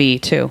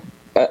CSV too.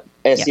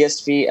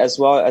 CSV as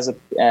well as a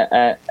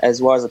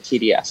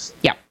PDF.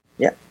 Yeah.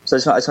 Yeah. So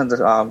I just wanted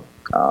to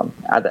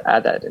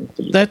add that in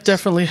for you. That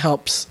definitely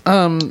helps.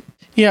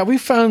 Yeah, we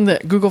found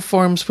that Google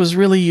Forms was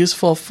really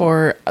useful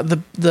for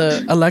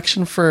the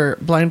election for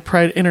Blind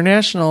Pride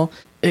International.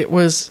 It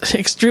was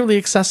extremely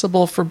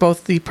accessible for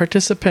both the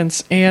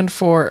participants and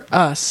for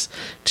us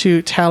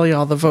to tally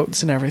all the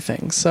votes and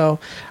everything. So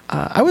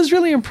I was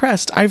really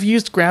impressed. I've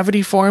used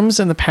Gravity Forms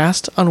in the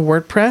past on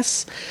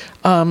WordPress,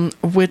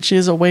 which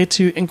is a way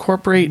to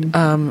incorporate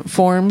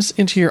forms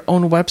into your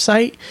own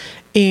website.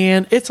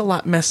 And it's a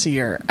lot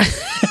messier.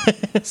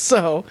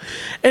 So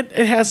it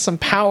has some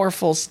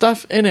powerful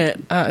stuff in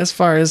it as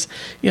far as,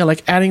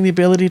 like adding the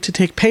ability to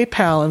take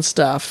PayPal and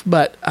stuff.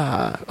 But,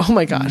 oh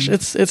my gosh,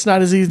 it's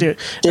not as easy to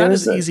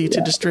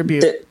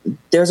distribute.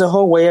 There's a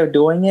whole way of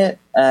doing it.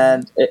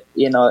 And,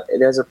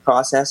 there's a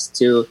process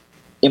to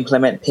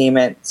implement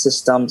payment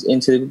systems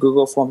into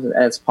Google Forms, and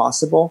it's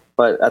possible.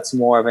 But that's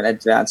more of an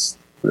advanced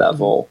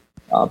level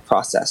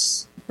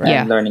process.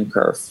 Yeah. Learning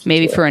curve.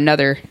 Maybe for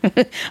another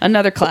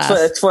class.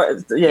 It's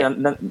for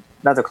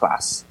another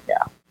class.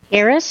 Yeah.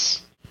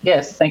 Harris?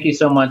 Yes, thank you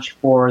so much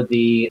for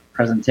the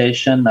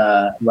presentation.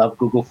 Love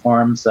Google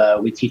Forms.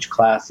 We teach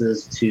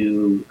classes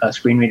to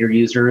screen reader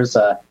users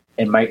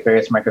in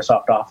various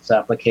Microsoft Office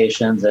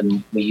applications,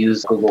 and we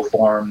use Google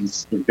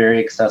Forms. It's very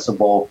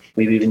accessible.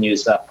 We've even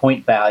used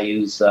point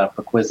values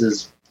for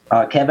quizzes.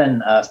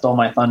 Kevin stole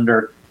my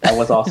thunder. I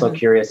was also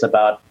curious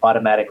about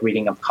automatic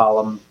reading of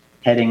column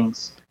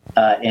headings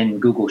in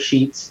Google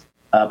Sheets,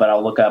 but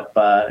I'll look up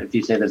if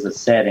you say there's a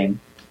setting.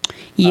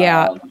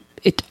 Yeah.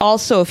 It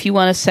also, if you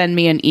want to send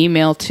me an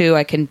email too,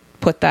 I can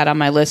put that on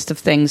my list of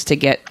things to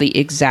get the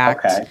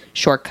exact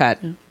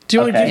shortcut. Do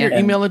you want to give your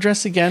email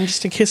address again,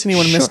 just in case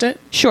anyone missed it?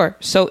 Sure.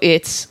 So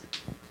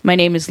my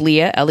name is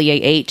Leah,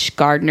 Leah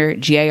Gardner,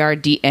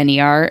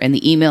 Gardner, and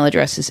the email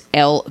address is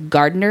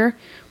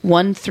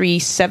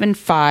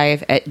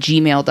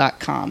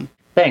lgardner1375@gmail.com.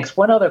 Thanks.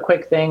 One other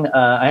quick thing.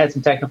 I had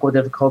some technical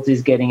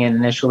difficulties getting in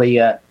initially.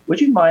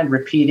 Would you mind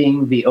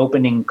repeating the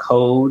opening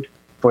code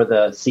for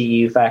the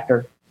CEU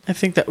factor? I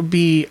think that would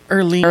be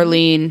Erlene.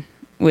 Erlene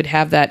would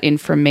have that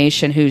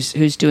information.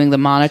 Who's doing the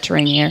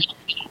monitoring here?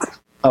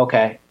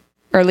 Okay.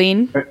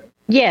 Erlene?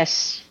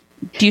 Yes.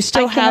 Do you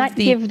still have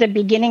give the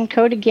beginning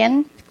code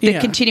again? The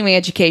continuing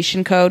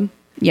education code?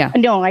 Yeah.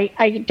 No,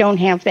 I don't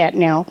have that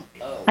now.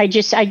 I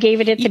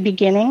gave it at the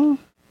beginning.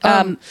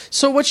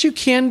 So what you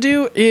can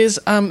do is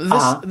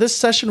this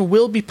session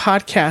will be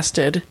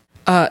podcasted.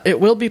 It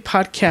will be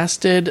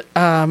podcasted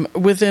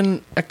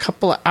within a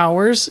couple of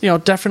hours,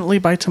 definitely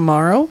by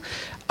tomorrow.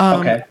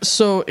 Okay.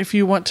 So if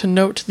you want to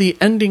note the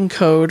ending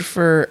code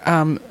for,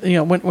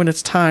 when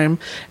it's time,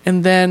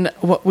 and then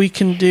what we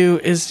can do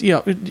is,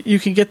 you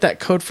can get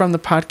that code from the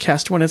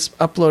podcast when it's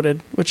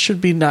uploaded, which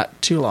should be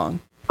not too long.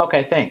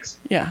 Okay, thanks.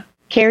 Yeah.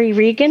 Carrie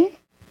Regan?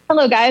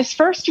 Hello, guys.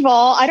 First of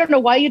all, I don't know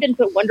why you didn't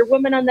put Wonder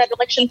Woman on that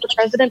election for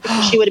president,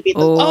 because she would have been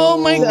the Oh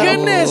my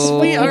goodness.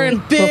 We are in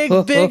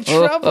big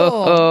trouble.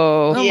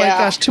 Oh my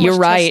gosh. Too You're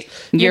much right.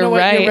 You're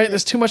right. You're right.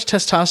 There's too much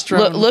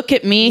testosterone. Look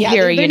at me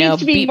here. There needs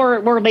to be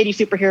more lady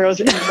superheroes.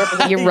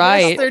 You're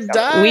right. Yes, there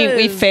does.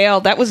 We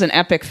failed. That was an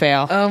epic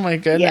fail. Oh my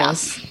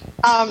goodness. Yeah.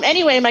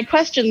 Anyway, my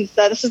questions.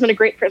 This has been a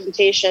great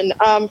presentation.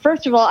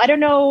 First of all, I don't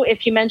know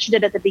if you mentioned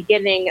it at the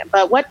beginning,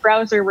 but what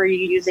browser were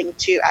you using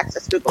to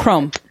access Google?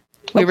 Chrome.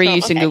 We were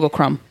using Google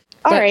Chrome.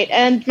 All right.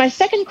 And my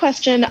second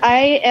question,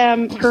 I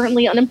am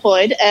currently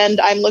unemployed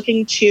and I'm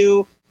looking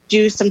to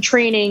do some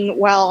training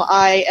while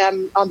I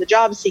am on the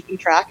job seeking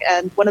track.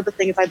 And one of the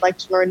things I'd like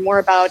to learn more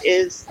about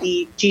is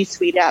the G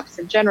Suite apps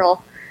in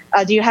general.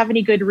 Do you have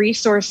any good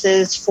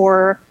resources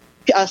for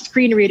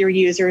screen reader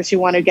users who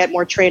want to get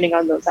more training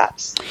on those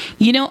apps?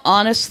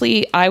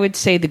 Honestly, I would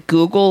say the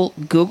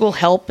Google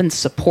Help and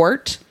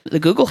support. The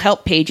Google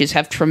Help pages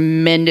have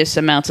tremendous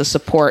amounts of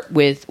support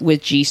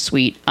with G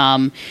Suite.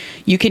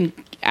 You can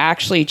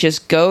actually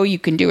just go, you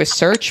can do a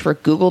search for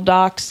Google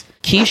Docs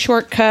key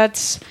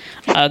shortcuts,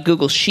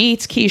 Google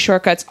Sheets key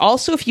shortcuts.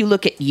 Also, if you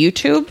look at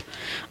YouTube,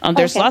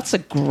 there's lots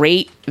of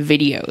great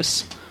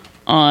videos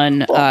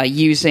on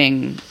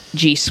using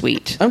G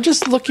Suite. I'm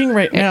just looking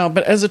right now,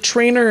 but as a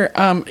trainer,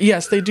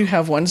 yes, they do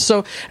have one.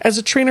 So as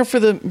a trainer for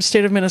the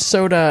state of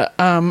Minnesota,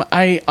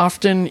 I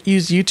often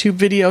use YouTube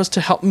videos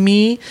to help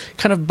me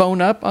kind of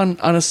bone up on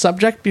a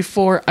subject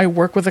before I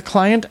work with a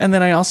client, and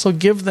then I also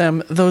give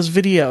them those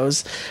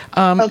videos.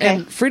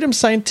 And Freedom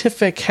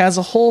Scientific has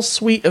a whole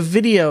suite of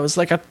videos,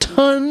 like a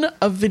ton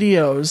of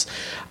videos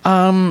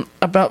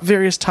about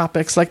various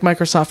topics like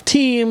Microsoft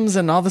Teams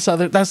and all this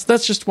other.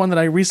 That's just one that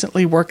I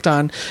recently worked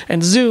on,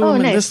 and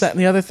Zoom and this, that, and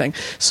the other thing.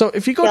 So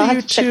if you go to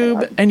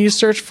YouTube and you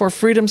search for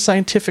Freedom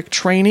Scientific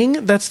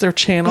Training, that's their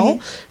channel.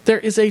 Mm-hmm. There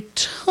is a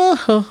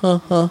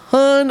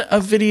ton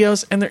of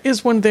videos, and there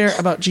is one there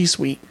about G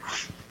Suite.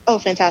 Oh,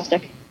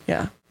 fantastic.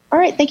 Yeah. All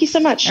right. Thank you so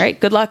much. All right.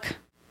 Good luck.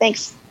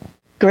 Thanks.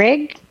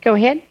 Greg, go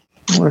ahead.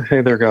 Well,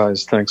 hey there,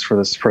 guys. Thanks for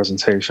this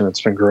presentation.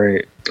 It's been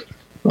great.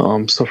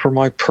 So for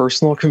my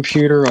personal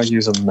computer, I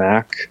use a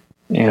Mac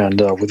and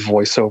with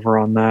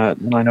VoiceOver on that.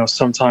 And I know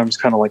sometimes,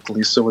 kind of like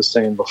Lisa was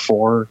saying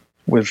before,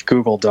 with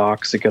Google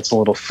Docs, it gets a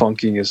little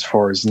funky as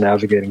far as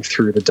navigating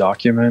through the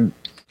document.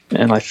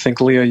 And I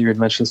think, Leah, you had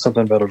mentioned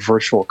something about a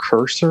virtual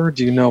cursor.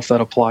 Do you know if that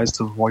applies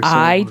to VoiceOver?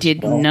 I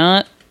did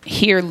not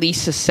hear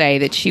Lisa say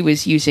that she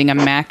was using a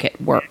Mac at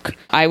work.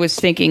 I was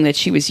thinking that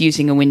she was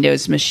using a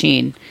Windows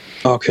machine.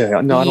 Okay.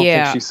 No, I don't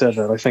think she said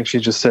that. I think she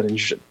just said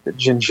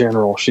in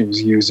general she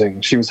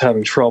was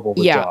having trouble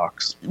with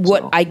Docs.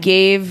 What I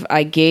gave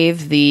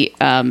the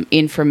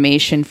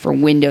information for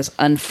Windows.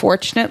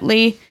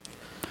 Unfortunately,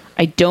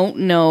 I don't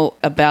know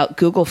about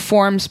Google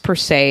Forms per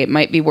se. It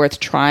might be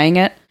worth trying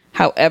it.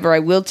 However, I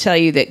will tell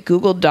you that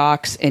Google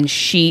Docs and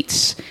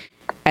Sheets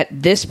at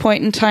this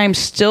point in time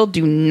still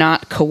do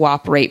not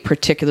cooperate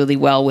particularly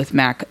well with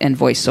Mac and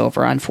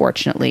VoiceOver,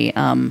 unfortunately.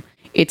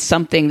 It's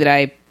something that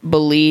I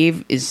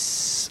believe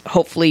is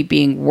hopefully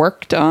being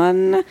worked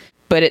on.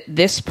 But at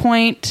this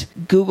point,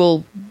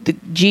 the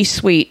G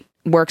Suite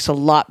works a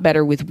lot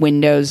better with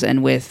Windows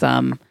and with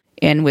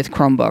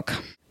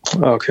Chromebook.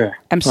 Okay.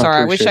 I'm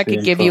sorry. I wish I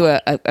could give you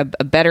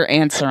a better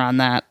answer on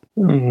that.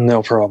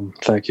 No problem.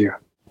 Thank you.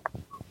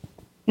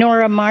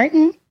 Nora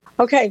Martin.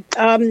 Okay.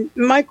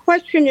 My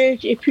question is,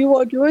 if you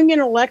are doing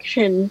an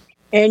election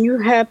and you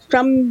have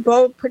some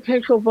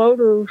potential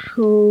voters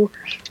who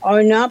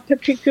are not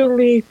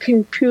particularly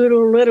computer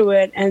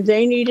literate and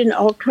they need an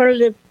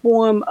alternative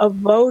form of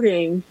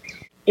voting,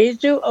 is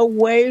there a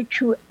way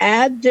to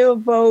add their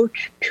vote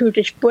to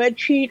the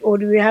spreadsheet, or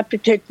do you have to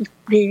take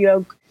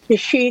the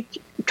sheet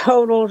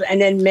totals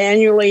and then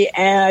manually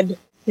add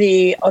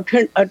the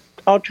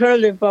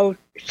alternative vote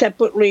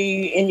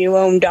separately in your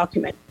own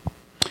document?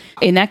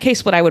 In that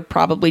case, what I would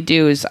probably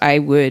do is I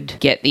would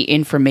get the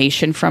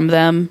information from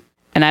them,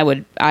 and I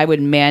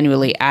would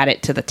manually add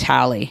it to the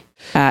tally.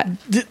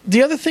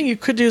 The other thing you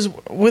could do is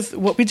with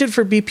what we did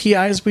for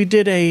BPI is we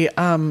did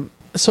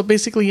so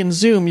basically in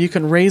Zoom you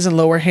can raise and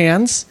lower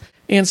hands,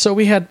 and so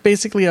we had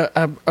basically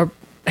a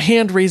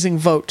hand raising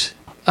vote.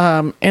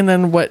 And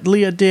then what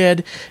Leah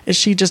did is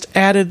she just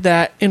added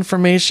that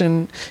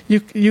information.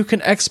 You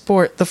can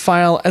export the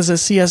file as a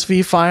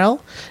CSV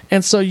file,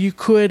 and so you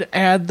could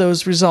add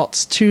those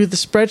results to the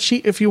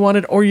spreadsheet if you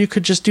wanted, or you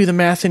could just do the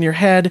math in your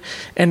head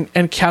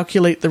and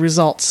calculate the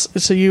results.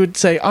 So you would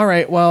say, all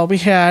right, well, we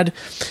had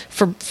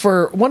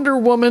for Wonder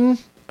Woman,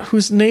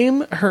 whose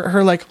name,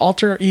 her like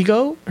alter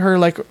ego, her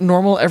like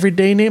normal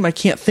everyday name, I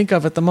can't think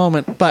of at the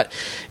moment, but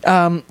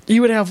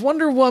you would have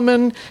Wonder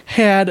Woman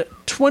had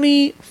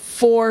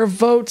 24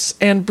 votes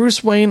and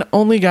Bruce Wayne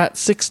only got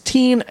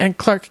 16, and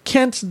Clark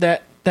Kent,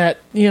 that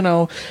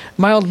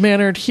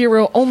mild-mannered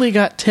hero, only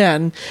got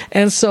 10.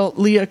 And so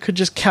Leah could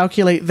just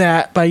calculate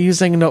that by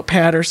using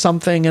Notepad or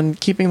something and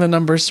keeping the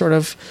numbers sort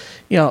of,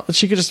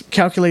 she could just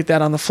calculate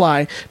that on the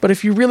fly. But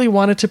if you really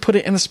wanted to put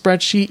it in a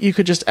spreadsheet, you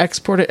could just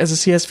export it as a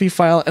CSV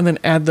file and then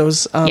add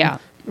those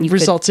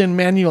results in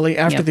manually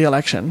after the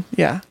election.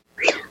 Yeah.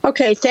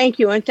 Okay, thank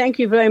you. And thank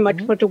you very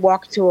much for the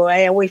walkthrough.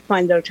 I always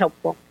find those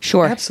helpful.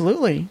 Sure.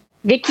 Absolutely.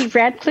 Vicki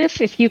Radcliffe,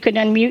 if you could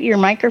unmute your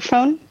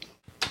microphone.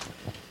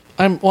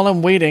 While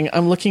I'm waiting,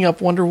 I'm looking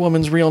up Wonder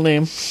Woman's real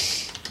name.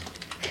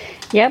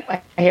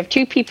 Yep, I have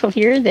two people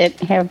here that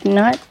have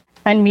not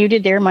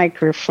unmuted their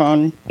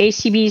microphone.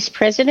 ACB's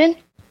president.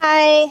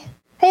 Hi.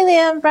 Hey,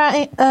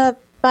 Liam,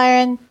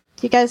 Byron.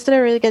 You guys did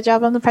a really good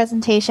job on the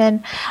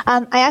presentation.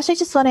 I actually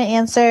just want to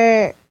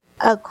answer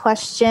a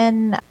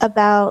question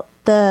about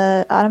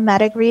the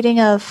automatic reading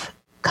of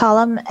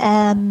column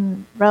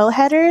and row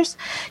headers,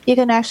 you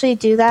can actually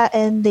do that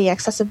in the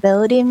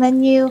accessibility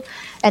menu.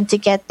 And to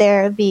get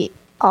there, it'd be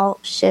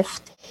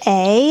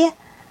Alt-Shift-A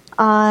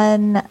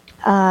on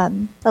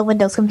a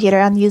Windows computer.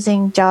 I'm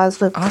using JAWS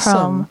with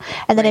Chrome.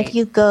 And then if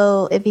you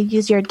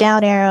use your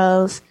down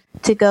arrows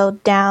to go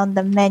down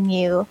the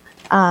menu,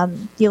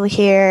 you'll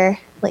hear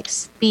like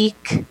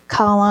speak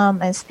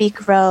column and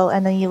speak row,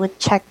 and then you would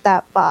check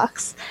that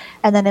box,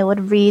 and then it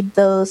would read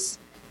those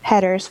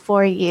headers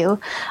for you.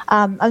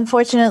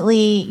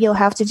 Unfortunately, you'll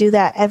have to do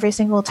that every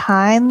single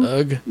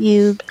time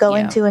you go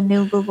into a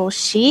new Google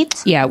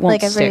Sheet. Yeah, it won't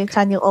like every stick.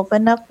 time you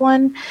open up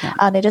one,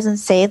 it doesn't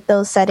save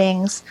those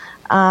settings.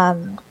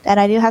 And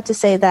I do have to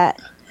say that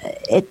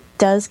it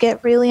does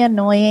get really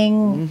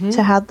annoying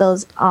to have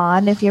those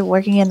on if you're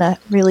working in a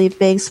really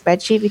big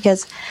spreadsheet,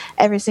 because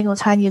every single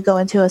time you go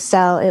into a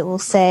cell, it will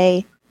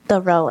say the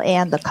row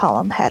and the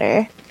column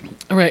header.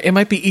 All right. It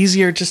might be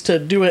easier just to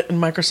do it in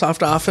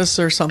Microsoft Office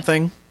or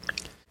something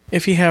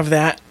if you have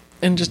that,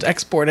 and just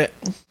export it.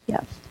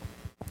 Yeah.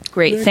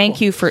 Great. Thank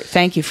you for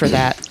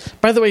that.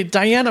 By the way,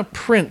 Diana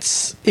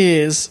Prince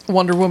is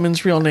Wonder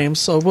Woman's real name,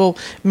 so we'll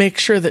make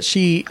sure that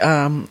she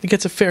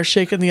gets a fair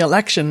shake in the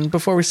election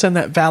before we send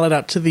that ballot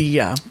out to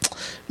the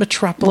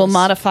Metropolis. We'll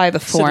modify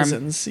the form.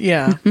 Citizens.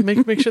 Yeah,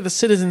 make sure the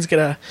citizens get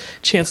a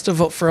chance to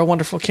vote for a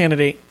wonderful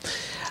candidate.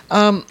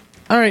 All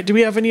right, do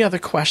we have any other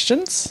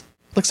questions?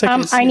 Looks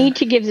like I need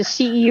to give the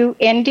CEU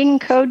ending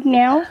code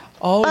now.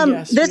 Oh,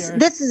 yes.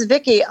 This is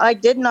Vicky. I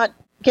did not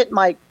get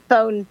my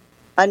phone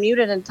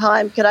unmuted in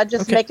time. Could I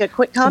just make a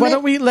quick comment? Why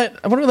don't we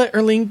let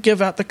Erlene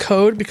give out the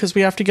code, because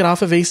we have to get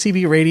off of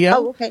ACB radio.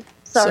 Oh, okay.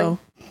 Sorry. So,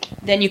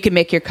 then you can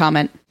make your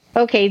comment.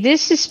 Okay,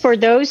 this is for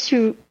those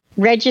who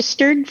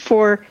registered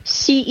for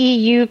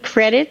CEU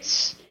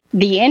credits.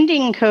 The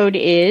ending code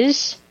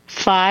is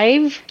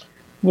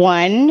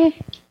 51,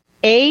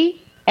 A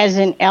as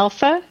in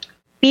Alpha,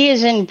 B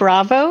as in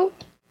Bravo,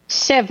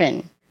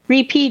 7.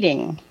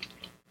 Repeating.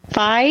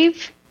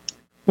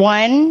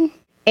 51,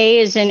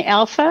 A as in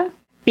Alpha,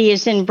 B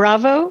as in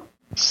Bravo,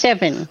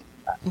 7.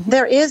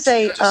 There is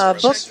a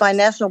book by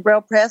National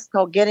Braille Press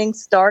called Getting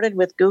Started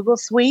with Google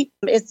Suite.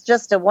 It's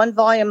just a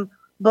 1-volume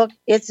book.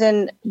 It's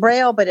in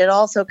Braille, but it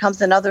also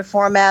comes in other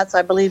formats,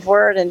 I believe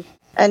Word and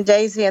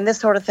Daisy and this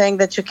sort of thing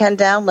that you can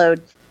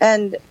download.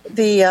 And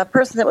the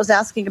person that was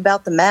asking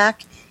about the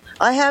Mac,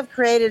 I have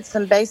created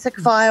some basic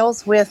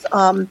files with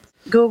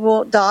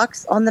Google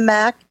Docs on the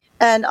Mac,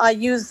 and I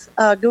use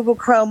Google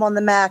Chrome on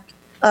the Mac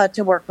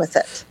to work with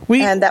it.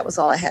 And that was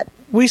all I had.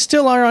 We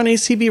still are on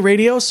ACB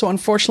radio, so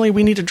unfortunately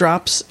we need to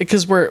drop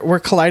because we're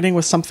colliding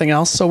with something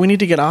else, so we need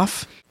to get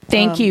off.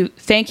 Thank you,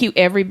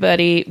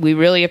 everybody. We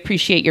really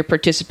appreciate your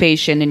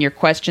participation, and your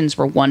questions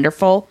were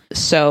wonderful.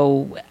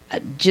 So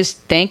just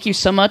thank you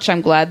so much.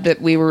 I'm glad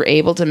that we were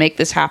able to make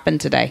this happen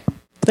today.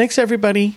 Thanks, everybody.